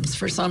acronyms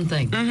for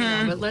something,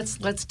 but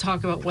let's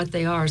talk about what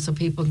they are so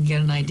people can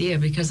get an idea.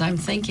 Because I'm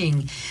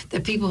thinking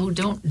that people who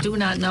do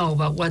not know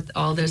about what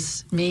all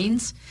this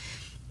means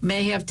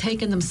may have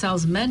taken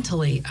themselves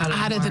mentally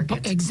out of the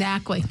market.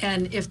 Exactly.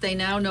 And if they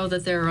now know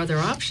that there are other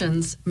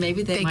options,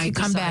 maybe they might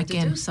come back to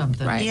do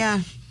something. Right. Yeah.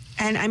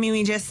 And I mean,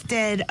 we just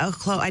did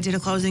I did a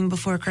closing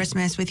before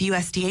Christmas with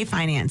USDA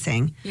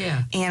financing.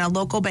 Yeah. And a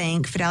local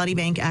bank, Fidelity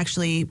Bank,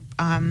 actually,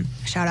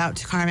 shout out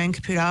to Carmen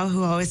Caputo,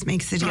 who always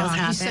makes the deals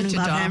happen.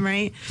 Love him,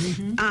 right?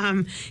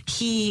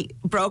 He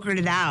brokered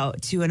it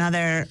out to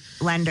another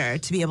lender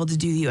to be able to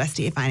do the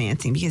USDA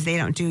financing because they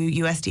don't do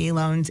USDA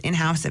loans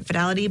in-house at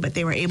Fidelity, but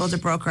they were able to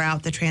broker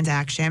out the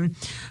transaction.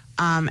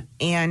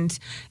 And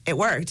it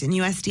worked. And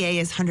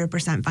USDA is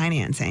 100%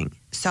 financing.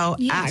 So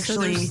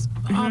actually,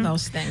 all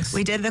those things.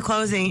 We did the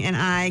closing, and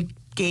I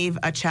gave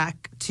a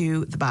check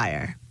to the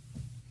buyer.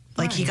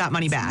 Like he got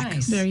money back.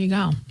 Nice. There you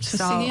go.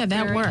 So see,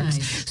 that works.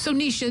 Nice. So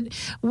Nisha,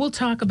 we'll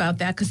talk about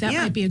that because that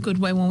might be a good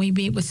way when we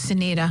meet with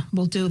Sunita.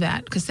 We'll do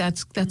that because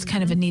that's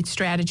kind of a neat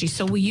strategy.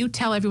 So will you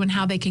tell everyone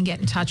how they can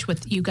get in touch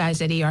with you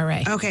guys at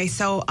ERA? Okay,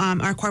 so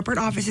our corporate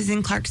office is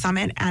in Clark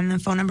Summit, and the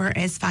phone number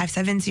is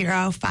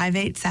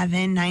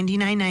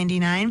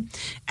 570-587-9999.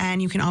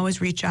 And you can always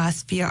reach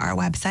us via our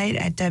website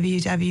at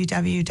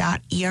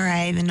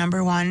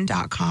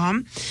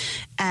www.era1.com.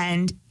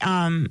 And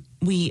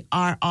we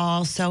are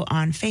also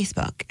on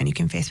Facebook, and you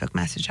can Facebook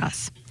message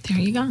us. There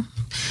you go.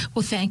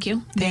 Well, thank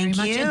you very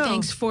much. You. And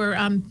thanks for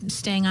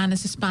staying on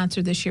as a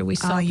sponsor this year. We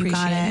so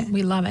appreciate it.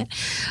 We love it.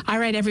 All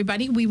right,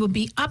 everybody. We will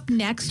be up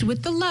next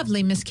with the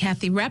lovely Miss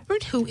Cathy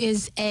Reppert, who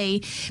is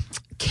a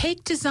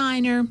cake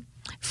designer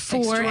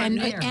for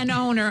and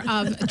owner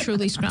of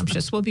Truly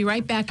Scrumptious. We'll be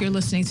right back. You're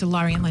listening to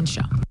Laurie and Lynn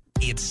Show.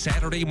 It's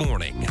Saturday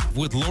morning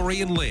with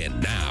Laurie and Lynn.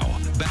 Now,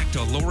 back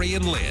to Laurie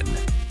and Lynn.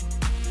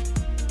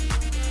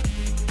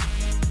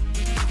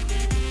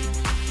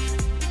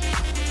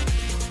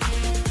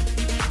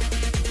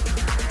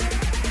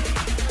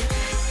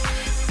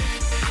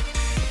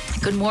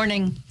 Good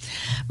morning.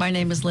 My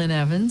name is Lynn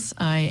Evans.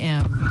 I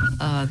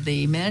am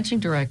the managing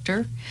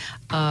director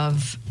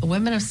of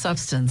Women of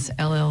Substance,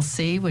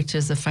 LLC, which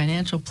is a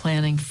financial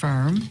planning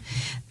firm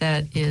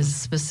that is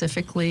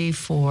specifically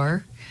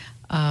for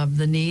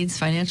the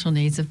financial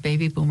needs of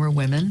baby boomer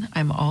women.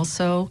 I'm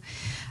also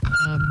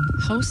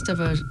host of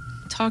a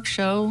talk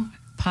show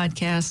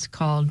podcast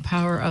called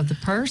Power of the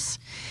Purse,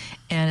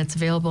 and it's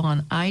available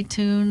on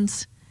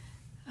iTunes,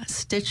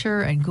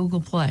 Stitcher, and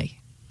Google Play.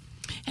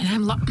 And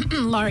I'm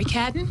Laurie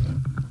Cadden.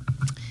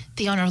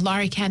 the owner of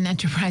Laurie Lynn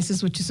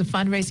Enterprises, which is a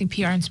fundraising,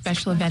 PR, and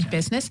special event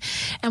business.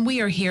 And we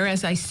are here,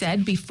 as I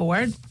said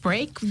before,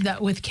 break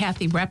with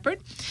Cathy Reppert.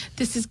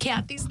 This is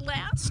Cathy's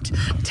last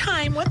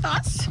time with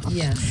us.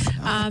 Yes.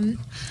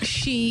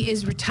 She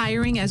is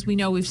retiring, as we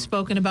know we've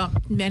spoken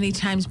about many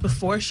times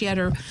before. She had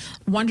her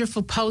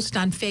wonderful post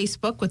on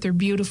Facebook with her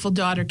beautiful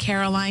daughter,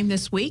 Caroline,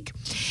 this week.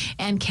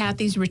 And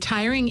Cathy's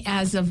retiring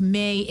as of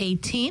May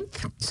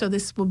 18th. So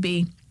this will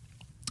be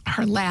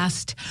her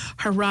last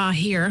hurrah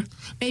here.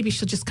 Maybe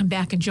she'll just come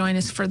back and join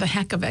us for the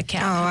heck of it,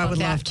 Cathy. Oh, I would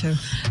love to.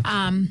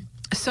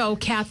 So,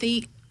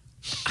 Cathy,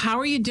 how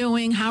are you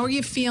doing? How are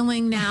you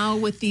feeling now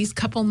with these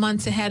couple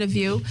months ahead of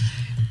you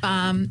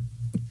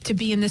to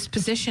be in this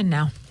position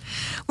now?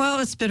 Well,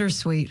 it's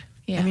bittersweet.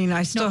 Yeah. I mean,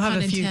 I still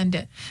have a few.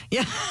 Intended.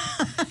 Yeah.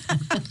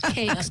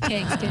 Cakes.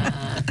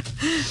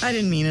 I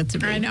didn't mean it to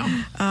be. I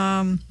know.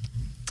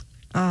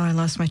 I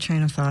lost my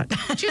train of thought.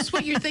 Just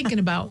what you're thinking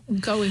about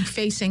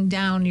facing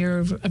down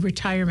your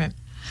retirement.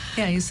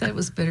 Yeah, you said it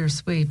was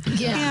bittersweet.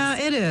 Yeah,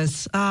 it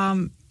is.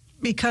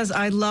 Because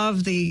I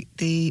love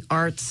the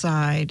art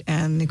side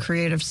and the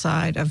creative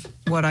side of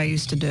what I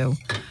used to do.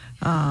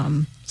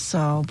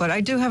 But I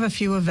do have a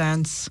few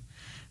events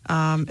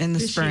in the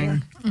This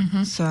spring.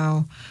 year.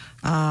 So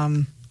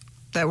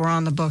that were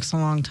on the books a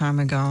long time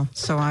ago.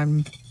 So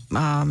I'm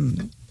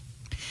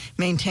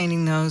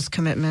maintaining those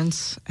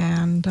commitments.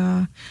 And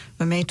on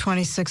May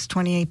 26,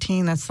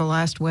 2018, that's the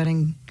last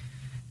wedding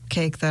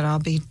cake that I'll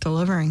be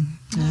delivering.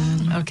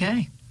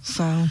 Okay.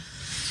 So,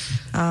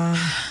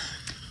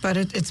 but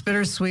it's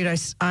bittersweet.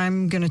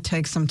 I'm going to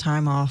take some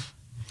time off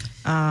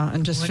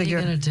and just figure.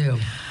 What are you going to do?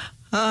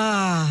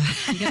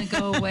 You're going to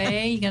go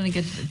away? You're going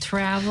to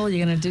travel?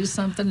 You're going to do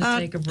something to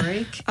take a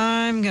break?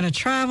 I'm going to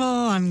travel.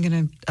 I'm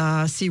going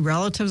to see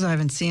relatives I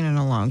haven't seen in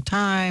a long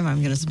time. I'm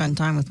going to spend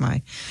time with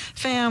my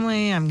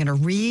family. I'm going to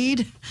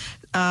read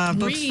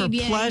books for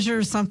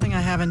pleasure, something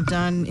I haven't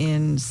done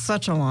in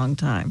such a long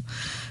time.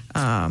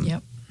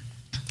 Yep.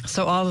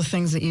 So all the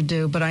things that you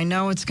do, but I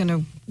know it's going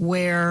to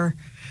wear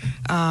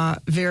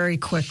very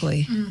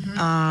quickly.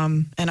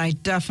 And I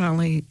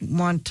definitely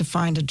want to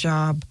find a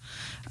job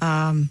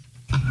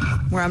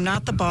where I'm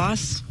not the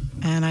boss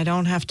and I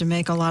don't have to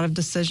make a lot of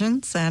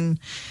decisions and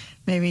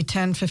maybe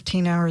 10,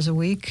 15 hours a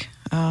week.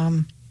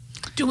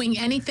 Doing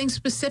anything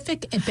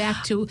specific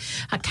back to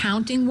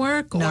accounting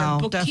work or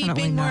No, definitely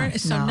bookkeeping not. work?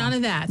 So No. none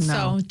of that. No.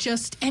 So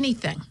just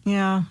anything.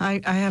 Yeah,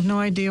 I have no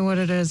idea what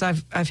it is.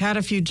 I've had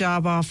a few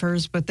job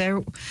offers, but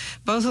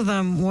both of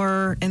them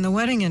were in the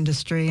wedding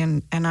industry,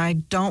 and I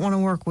don't want to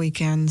work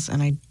weekends,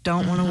 and I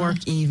don't want to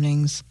work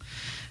evenings.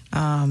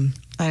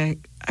 I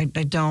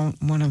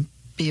don't want to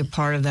be a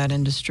part of that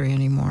industry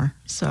anymore.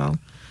 So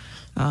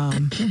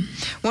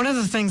one of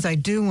the things I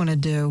do want to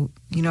do,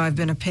 I've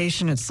been a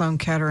patient at Sloan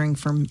Kettering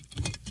for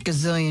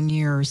gazillion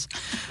years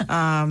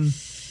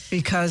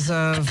because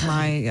of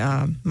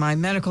my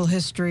medical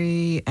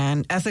history,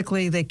 and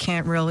ethically they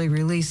can't really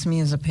release me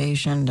as a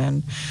patient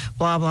and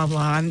blah, blah,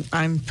 blah.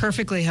 I'm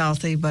perfectly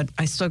healthy, but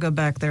I still go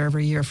back there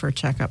every year for a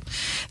checkup.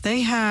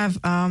 They have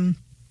a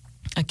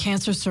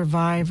cancer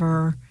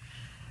survivor,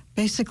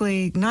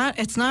 basically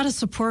it's not a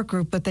support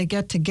group, but they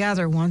get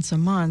together once a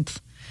month.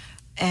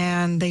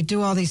 And they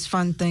do all these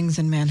fun things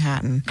in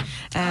Manhattan.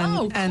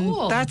 And,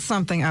 and that's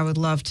something I would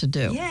love to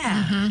do.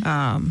 Yeah.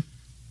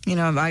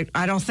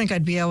 I don't think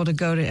I'd be able to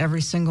go to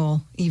every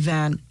single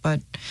event, but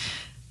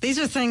these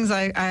are things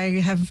I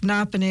have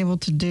not been able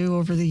to do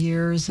over the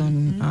years.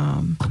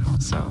 And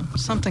so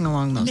something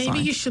along those lines.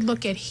 Maybe you should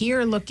look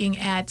looking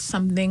at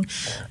something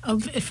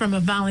from a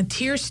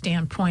volunteer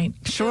standpoint.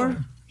 Sure.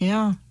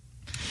 Yeah.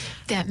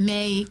 That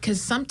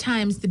because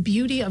sometimes the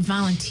beauty of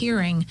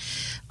volunteering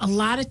a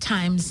lot of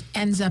times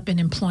ends up in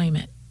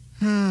employment.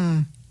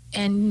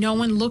 And no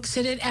one looks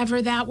at it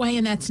ever that way,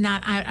 and that's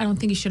not, I don't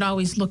think you should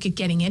always look at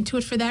getting into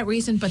it for that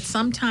reason, but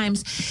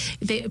sometimes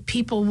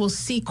people will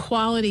see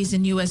qualities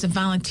in you as a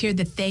volunteer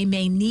that they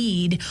may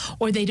need,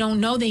 or they don't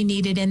know they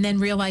need it, and then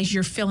realize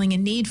you're filling a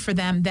need for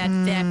them, that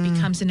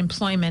becomes an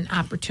employment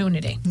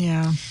opportunity.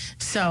 Yeah.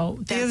 So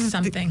that's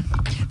something.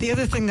 The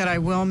other thing that I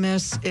will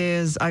miss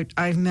is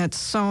I've met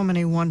so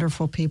many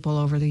wonderful people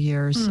over the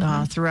years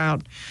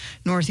throughout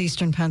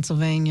northeastern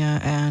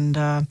Pennsylvania,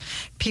 and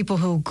people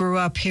who grew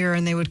up here,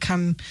 and they would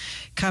come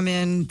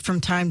in from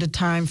time to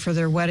time for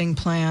their wedding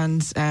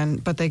plans,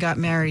 but they got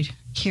married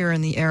here in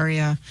the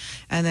area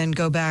and then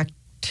go back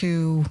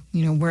to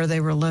where they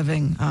were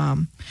living.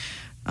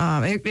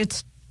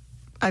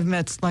 I've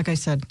met, like I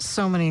said,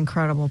 so many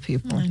incredible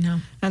people. I know.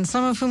 And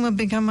some of whom have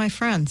become my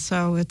friends.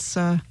 So it's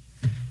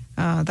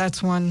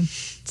that's one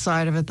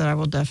side of it that I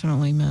will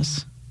definitely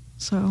miss.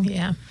 So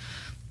yeah.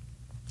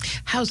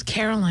 How's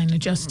Caroline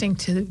adjusting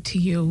to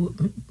you?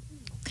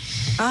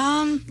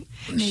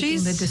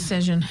 Making the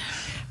decision.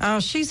 Oh,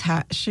 she's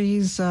happy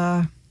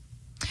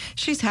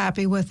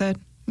with it,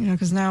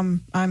 because now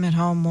I'm at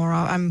home more.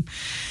 I'm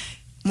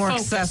more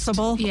Focused.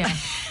 accessible. Yeah,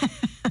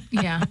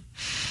 yeah.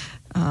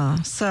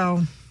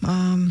 So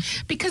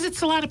because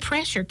it's a lot of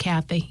pressure,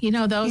 Cathy.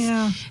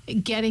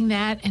 Getting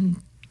that and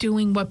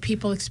doing what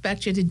people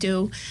expect you to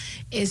do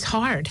is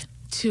hard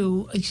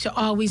to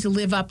always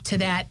live up to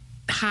that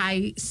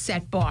high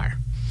set bar,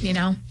 you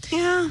know?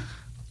 Yeah.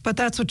 But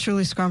that's what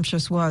Truly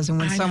Scrumptious was. And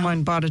when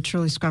someone bought a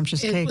Truly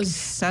Scrumptious cake,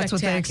 that's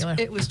what they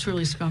expected. It was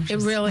Truly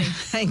Scrumptious. It really,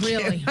 Thank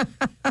really. you.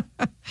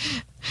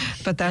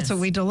 But that's what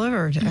we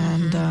delivered.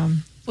 Mm-hmm. And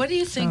what do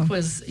you think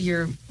was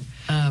your...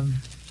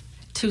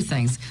 two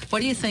things.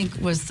 What do you think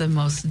was the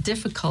most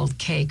difficult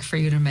cake for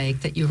you to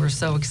make that you were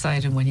so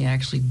excited when you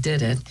actually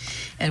did it?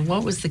 And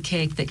what was the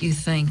cake that you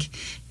think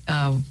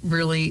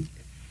really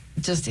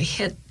just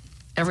hit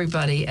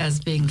everybody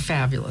as being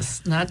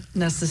fabulous? Not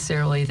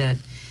necessarily that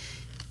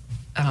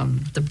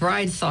the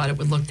bride thought it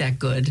would look that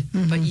good,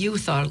 but you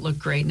thought it looked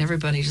great and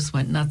everybody just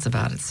went nuts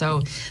about it.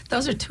 So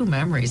those are two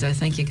memories I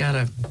think you got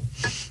to...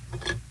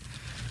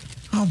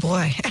 Oh,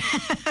 boy.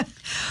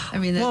 I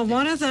mean, well,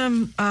 one of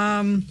them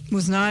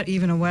was not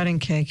even a wedding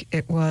cake.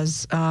 It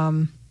was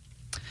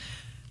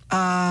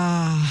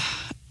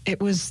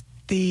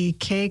the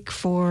cake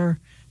for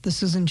the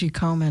Susan G.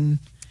 Komen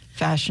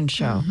fashion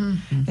show.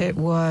 It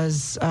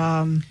was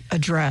a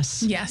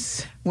dress.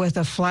 Yes. With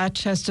a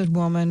flat-chested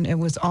woman. It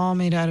was all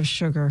made out of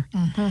sugar.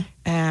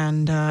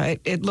 And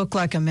it looked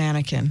like a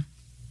mannequin.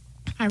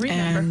 I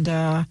remember.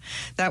 And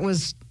that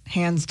was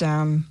hands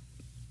down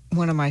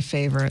one of my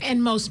favorite.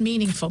 And most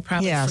meaningful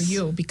probably for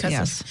you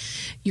because of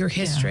your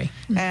history.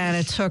 Yeah. And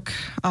it took,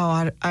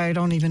 I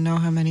don't even know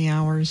how many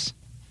hours.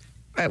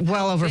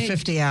 Well over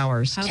 50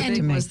 hours. How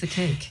big was the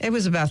cake? It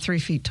was about 3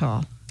 feet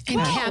tall.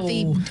 And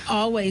Cathy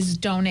always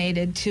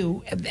donated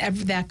to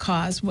that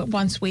cause.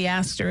 Once we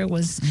asked her, it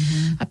was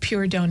a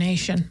pure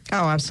donation.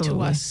 Oh, absolutely.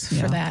 To us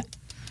for that.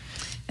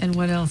 And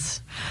what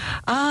else?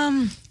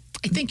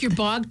 I think your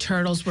bog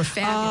turtles were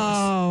fabulous.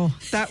 Oh,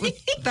 that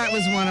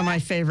was one of my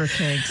favorite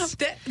cakes.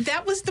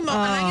 That was the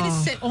moment. I'm going to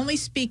say, only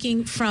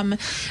speaking from,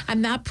 I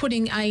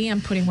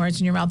am putting words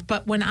in your mouth,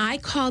 but when I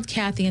called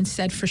Cathy and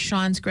said for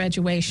Sean's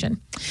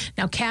graduation,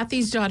 now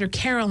Cathy's daughter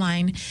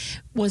Caroline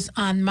was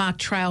on mock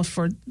trial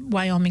for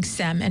Wyoming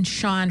SEM and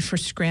Sean for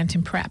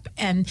Scranton Prep.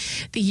 And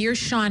the year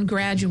Sean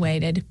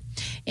graduated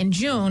in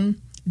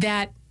June,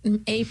 that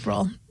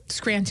April,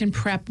 Scranton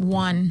Prep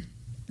won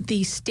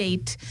the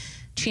state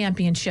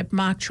championship,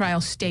 mock trial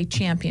state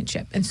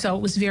championship. And so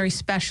it was very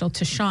special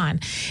to Sean.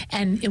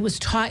 And it was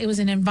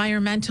an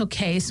environmental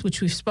case, which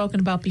we've spoken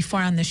about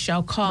before on the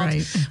show, called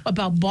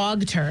about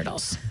bog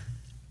turtles.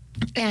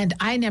 And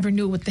I never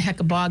knew what the heck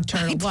a bog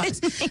turtle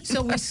was.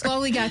 So we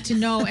slowly got to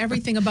know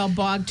everything about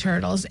bog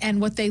turtles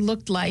and what they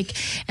looked like.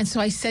 And so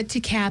I said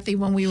to Cathy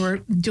when we were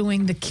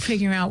doing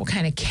figuring out what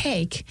kind of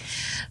cake,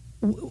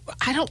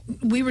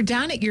 we were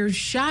down at your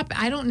shop.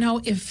 I don't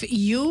know if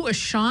you or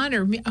Sean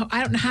or me,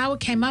 I don't know how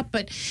it came up,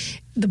 but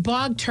the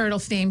bog turtle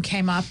theme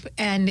came up,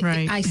 and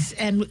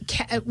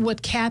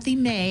what Cathy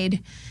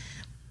made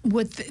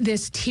with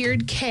this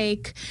tiered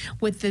cake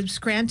with the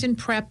Scranton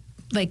Prep,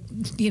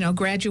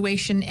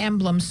 graduation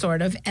emblem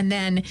sort of, and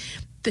then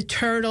the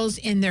turtles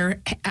in their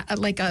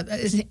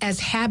as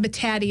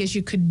habitat-y as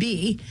you could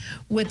be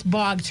with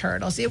bog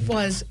turtles. It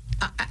was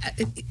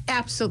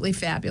absolutely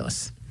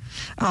fabulous.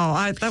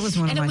 Oh, that was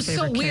one of my favorite cakes. And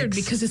it was so weird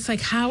because it's like,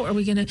 how are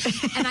we going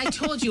to... And I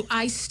told you,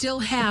 I still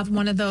have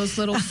one of those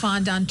little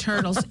fondant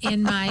turtles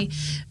in my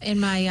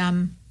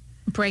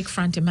break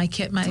front in my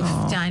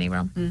dining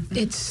room.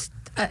 It's...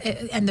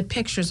 and the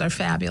pictures are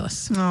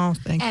fabulous. Oh,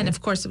 thank you. And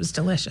of course, it was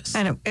delicious.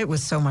 And it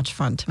was so much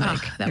fun to make.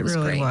 It was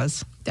really great.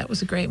 Was. That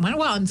was a great one.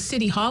 Well, and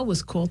City Hall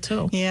was cool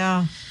too.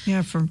 Yeah,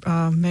 for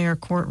Mayor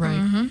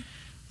Courtright.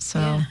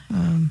 So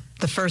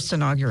the first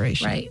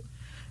inauguration. Right.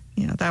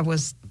 Yeah, that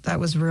was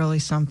really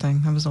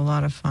something. That was a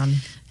lot of fun.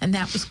 And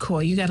that was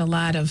cool. You got a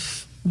lot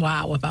of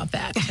wow about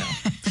that too.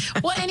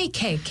 Well, any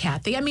cake,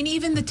 Cathy. I mean,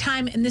 even the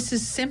time, and this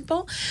is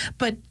simple,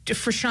 but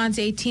for Sean's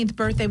 18th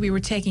birthday, we were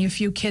taking a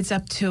few kids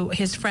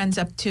his friends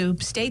up to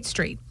State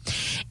Street.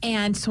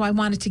 And so I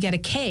wanted to get a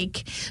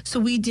cake. So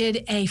we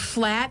did a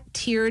flat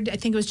tiered, I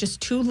think it was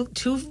just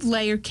two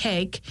layer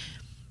cake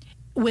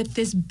with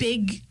this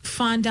big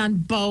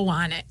fondant bow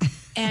on it.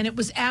 And it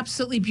was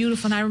absolutely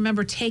beautiful. And I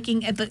remember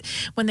taking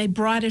when they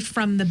brought it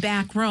from the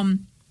back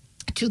room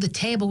to the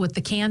table with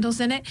the candles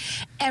in it,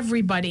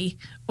 everybody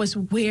was,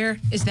 where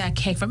is that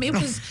cake from? It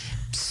was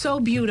so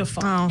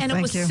beautiful. Oh, and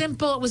it was you.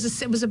 simple. It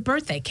was a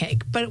birthday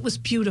cake, but it was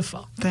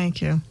beautiful.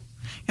 Thank you.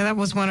 Yeah, that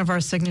was one of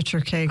our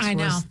signature cakes. I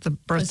know. Was the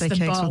birthday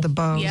cakes with the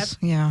bows. Yep.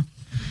 Yeah.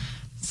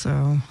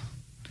 So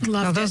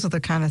those it. are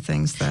the kind of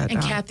things that...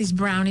 And Cathy's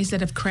brownies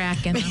that have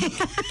crack in them.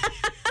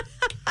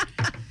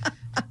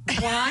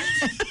 What?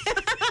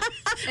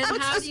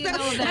 And how do you know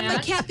that? I'm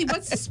like, Cathy,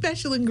 what's the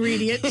special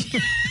ingredient?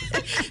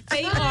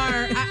 They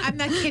are, I'm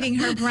not kidding,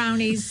 her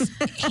brownies,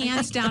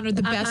 hands down, are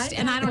the best.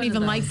 And I don't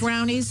even like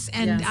brownies.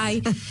 And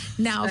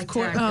of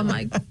course, oh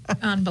my,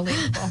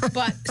 unbelievable.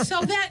 But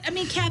so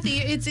Cathy,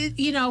 it's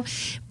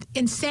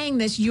in saying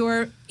this,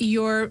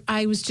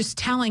 I was just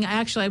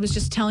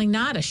telling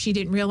Nada, she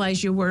didn't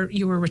realize you were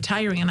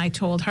retiring. And I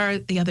told her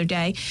the other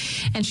day,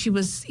 and she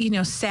was,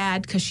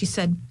 sad because she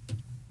said,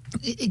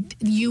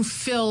 you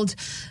filled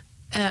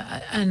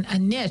a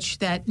niche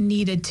that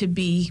needed to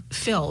be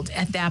filled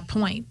at that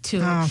point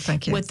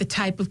thank you. with the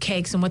type of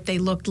cakes and what they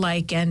looked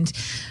like, and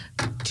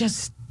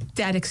just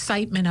that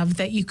excitement of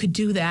that you could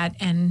do that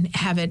and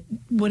have it,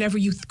 whatever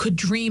you could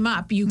dream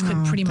up, you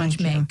could pretty much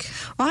make.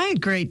 Well, I had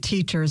great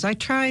teachers. I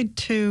tried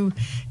to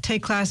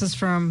take classes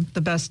from the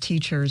best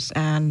teachers,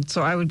 and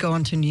so I would go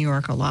into New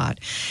York a lot.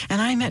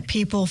 And I met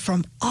people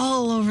from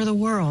all over the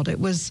world. It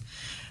was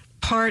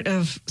part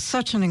of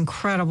such an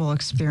incredible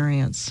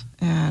experience.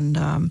 And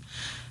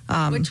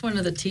which one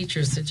of the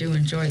teachers did you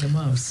enjoy the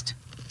most?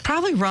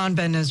 Probably Ron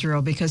Ben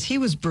Israel, because he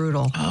was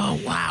brutal.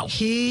 Oh, wow.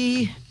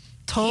 He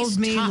told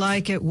me tough.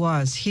 like it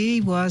was.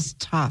 He was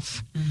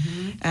tough.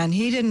 And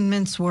he didn't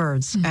mince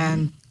words.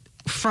 And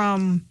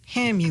from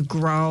him, you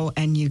grow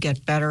and you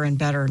get better and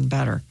better and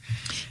better.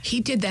 He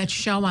did that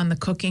show on the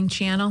Cooking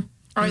Channel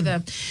or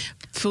the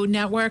Food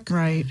Network.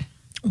 Right.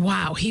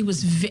 Wow, he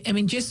was.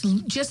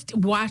 Just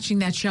watching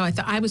that show,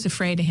 I was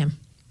afraid of him.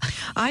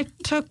 I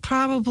took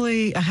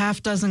probably a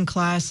half dozen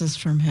classes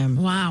from him.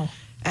 Wow.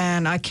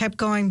 And I kept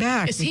going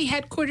back. Is he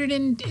headquartered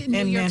in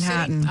New York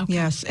Manhattan? City? Okay.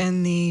 Yes,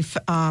 in the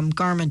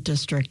garment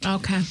district.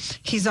 Okay.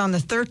 He's on the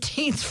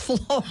 13th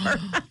floor.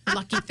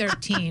 Lucky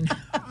 13.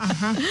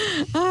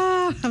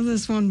 Of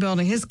this one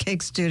building. His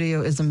cake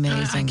studio is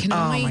amazing. I can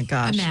only my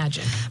gosh.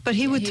 imagine. But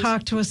he would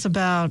talk to us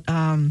about,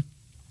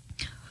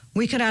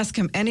 we could ask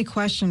him any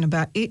question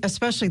about,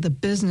 especially the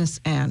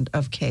business end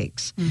of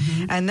cakes.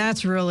 And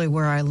that's really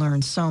where I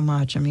learned so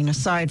much. I mean,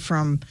 aside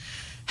from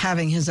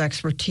having his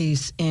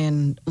expertise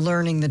in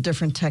learning the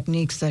different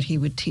techniques that he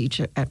would teach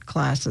at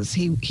classes,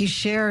 he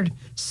shared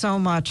so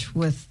much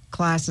with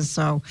classes.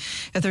 So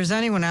if there's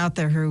anyone out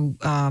there who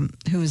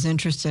is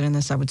interested in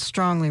this, I would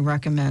strongly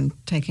recommend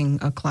taking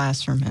a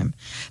class from him.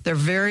 They're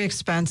very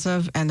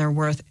expensive and they're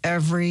worth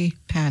every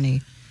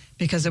penny,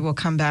 because it will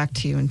come back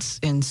to you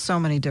in so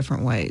many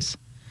different ways.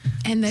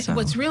 And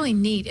what's really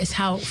neat is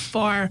how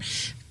far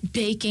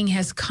baking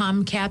has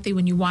come, Cathy,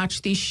 when you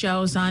watch these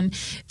shows on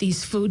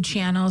these food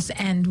channels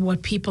and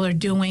what people are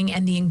doing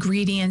and the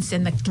ingredients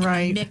and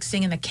the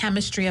mixing and the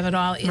chemistry of it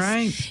all.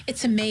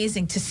 It's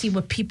amazing to see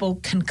what people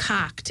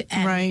concoct.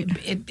 And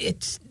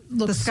it's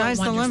looks the sky's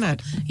so the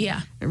limit.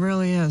 Yeah. It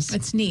really is.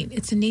 It's neat.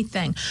 It's a neat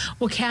thing.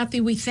 Well, Cathy,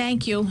 we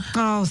thank you.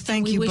 Oh,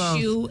 thank you both. We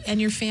wish you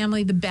and your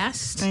family the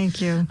best.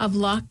 Thank you. Of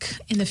luck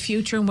in the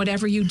future and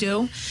whatever you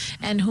do.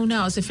 And who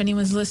knows, if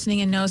anyone's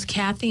listening and knows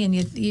Cathy and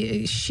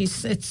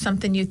it's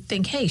something you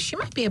think, hey, she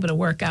might be able to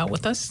work out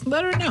with us,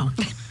 let her know.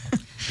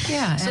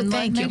 Yeah, so and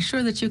make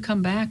sure that you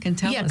come back and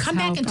tell us come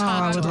back and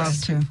talk I would love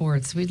to.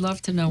 reports. We'd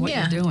love to know what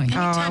you're doing.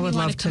 I would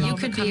love to. You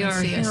could be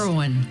our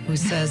heroine who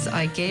says,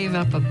 I gave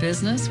up a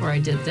business where I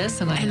did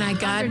this and I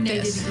got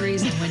 180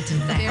 degrees and went to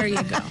that. There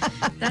you go.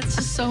 That's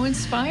just so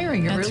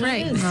inspiring. It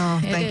really is. Oh,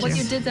 thank you. Well,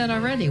 you did that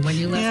already when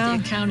you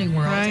left the accounting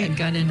world and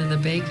got into the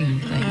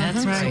baking thing.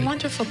 That's It's a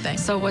wonderful thing.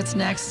 So what's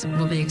next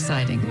will be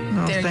exciting.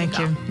 Oh, thank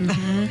you.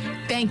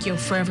 Thank you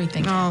for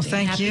everything. Oh, Cathy.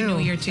 thank you. Happy New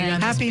Year to you.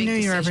 Happy New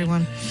Year,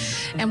 everyone.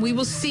 And we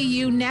will see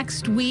you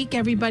next week.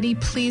 Everybody,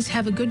 please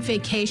have a good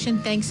vacation.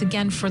 Thanks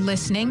again for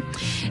listening.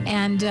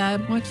 And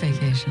what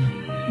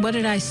vacation? What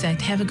did I say?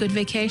 Have a good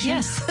vacation?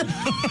 Yes.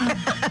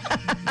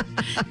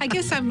 I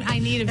guess I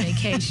need a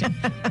vacation.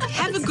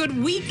 Have a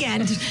good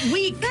weekend.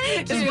 Week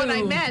is what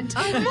I meant.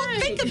 Well,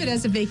 think of it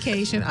as a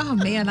vacation. Oh,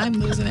 man, I'm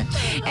losing it.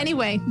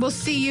 Anyway, we'll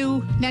see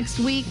you next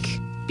week.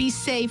 Be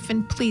safe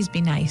and please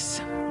be nice.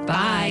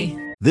 Bye.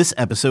 This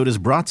episode is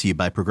brought to you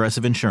by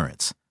Progressive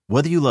Insurance.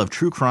 Whether you love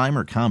true crime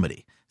or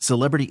comedy,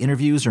 celebrity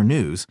interviews or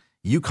news,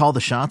 you call the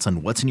shots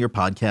on what's in your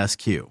podcast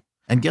queue.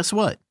 And guess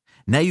what?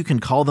 Now you can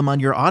call them on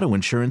your auto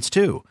insurance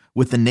too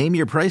with the Name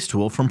Your Price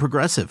tool from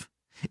Progressive.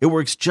 It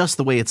works just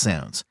the way it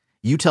sounds.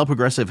 You tell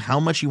Progressive how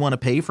much you want to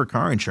pay for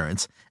car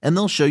insurance, and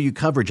they'll show you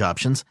coverage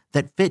options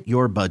that fit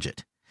your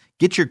budget.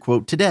 Get your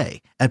quote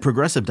today at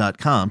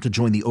Progressive.com to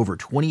join the over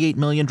 28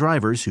 million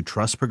drivers who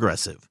trust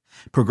Progressive.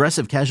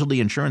 Progressive Casualty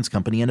Insurance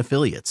Company and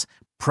Affiliates.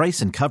 Price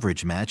and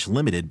coverage match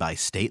limited by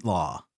state law.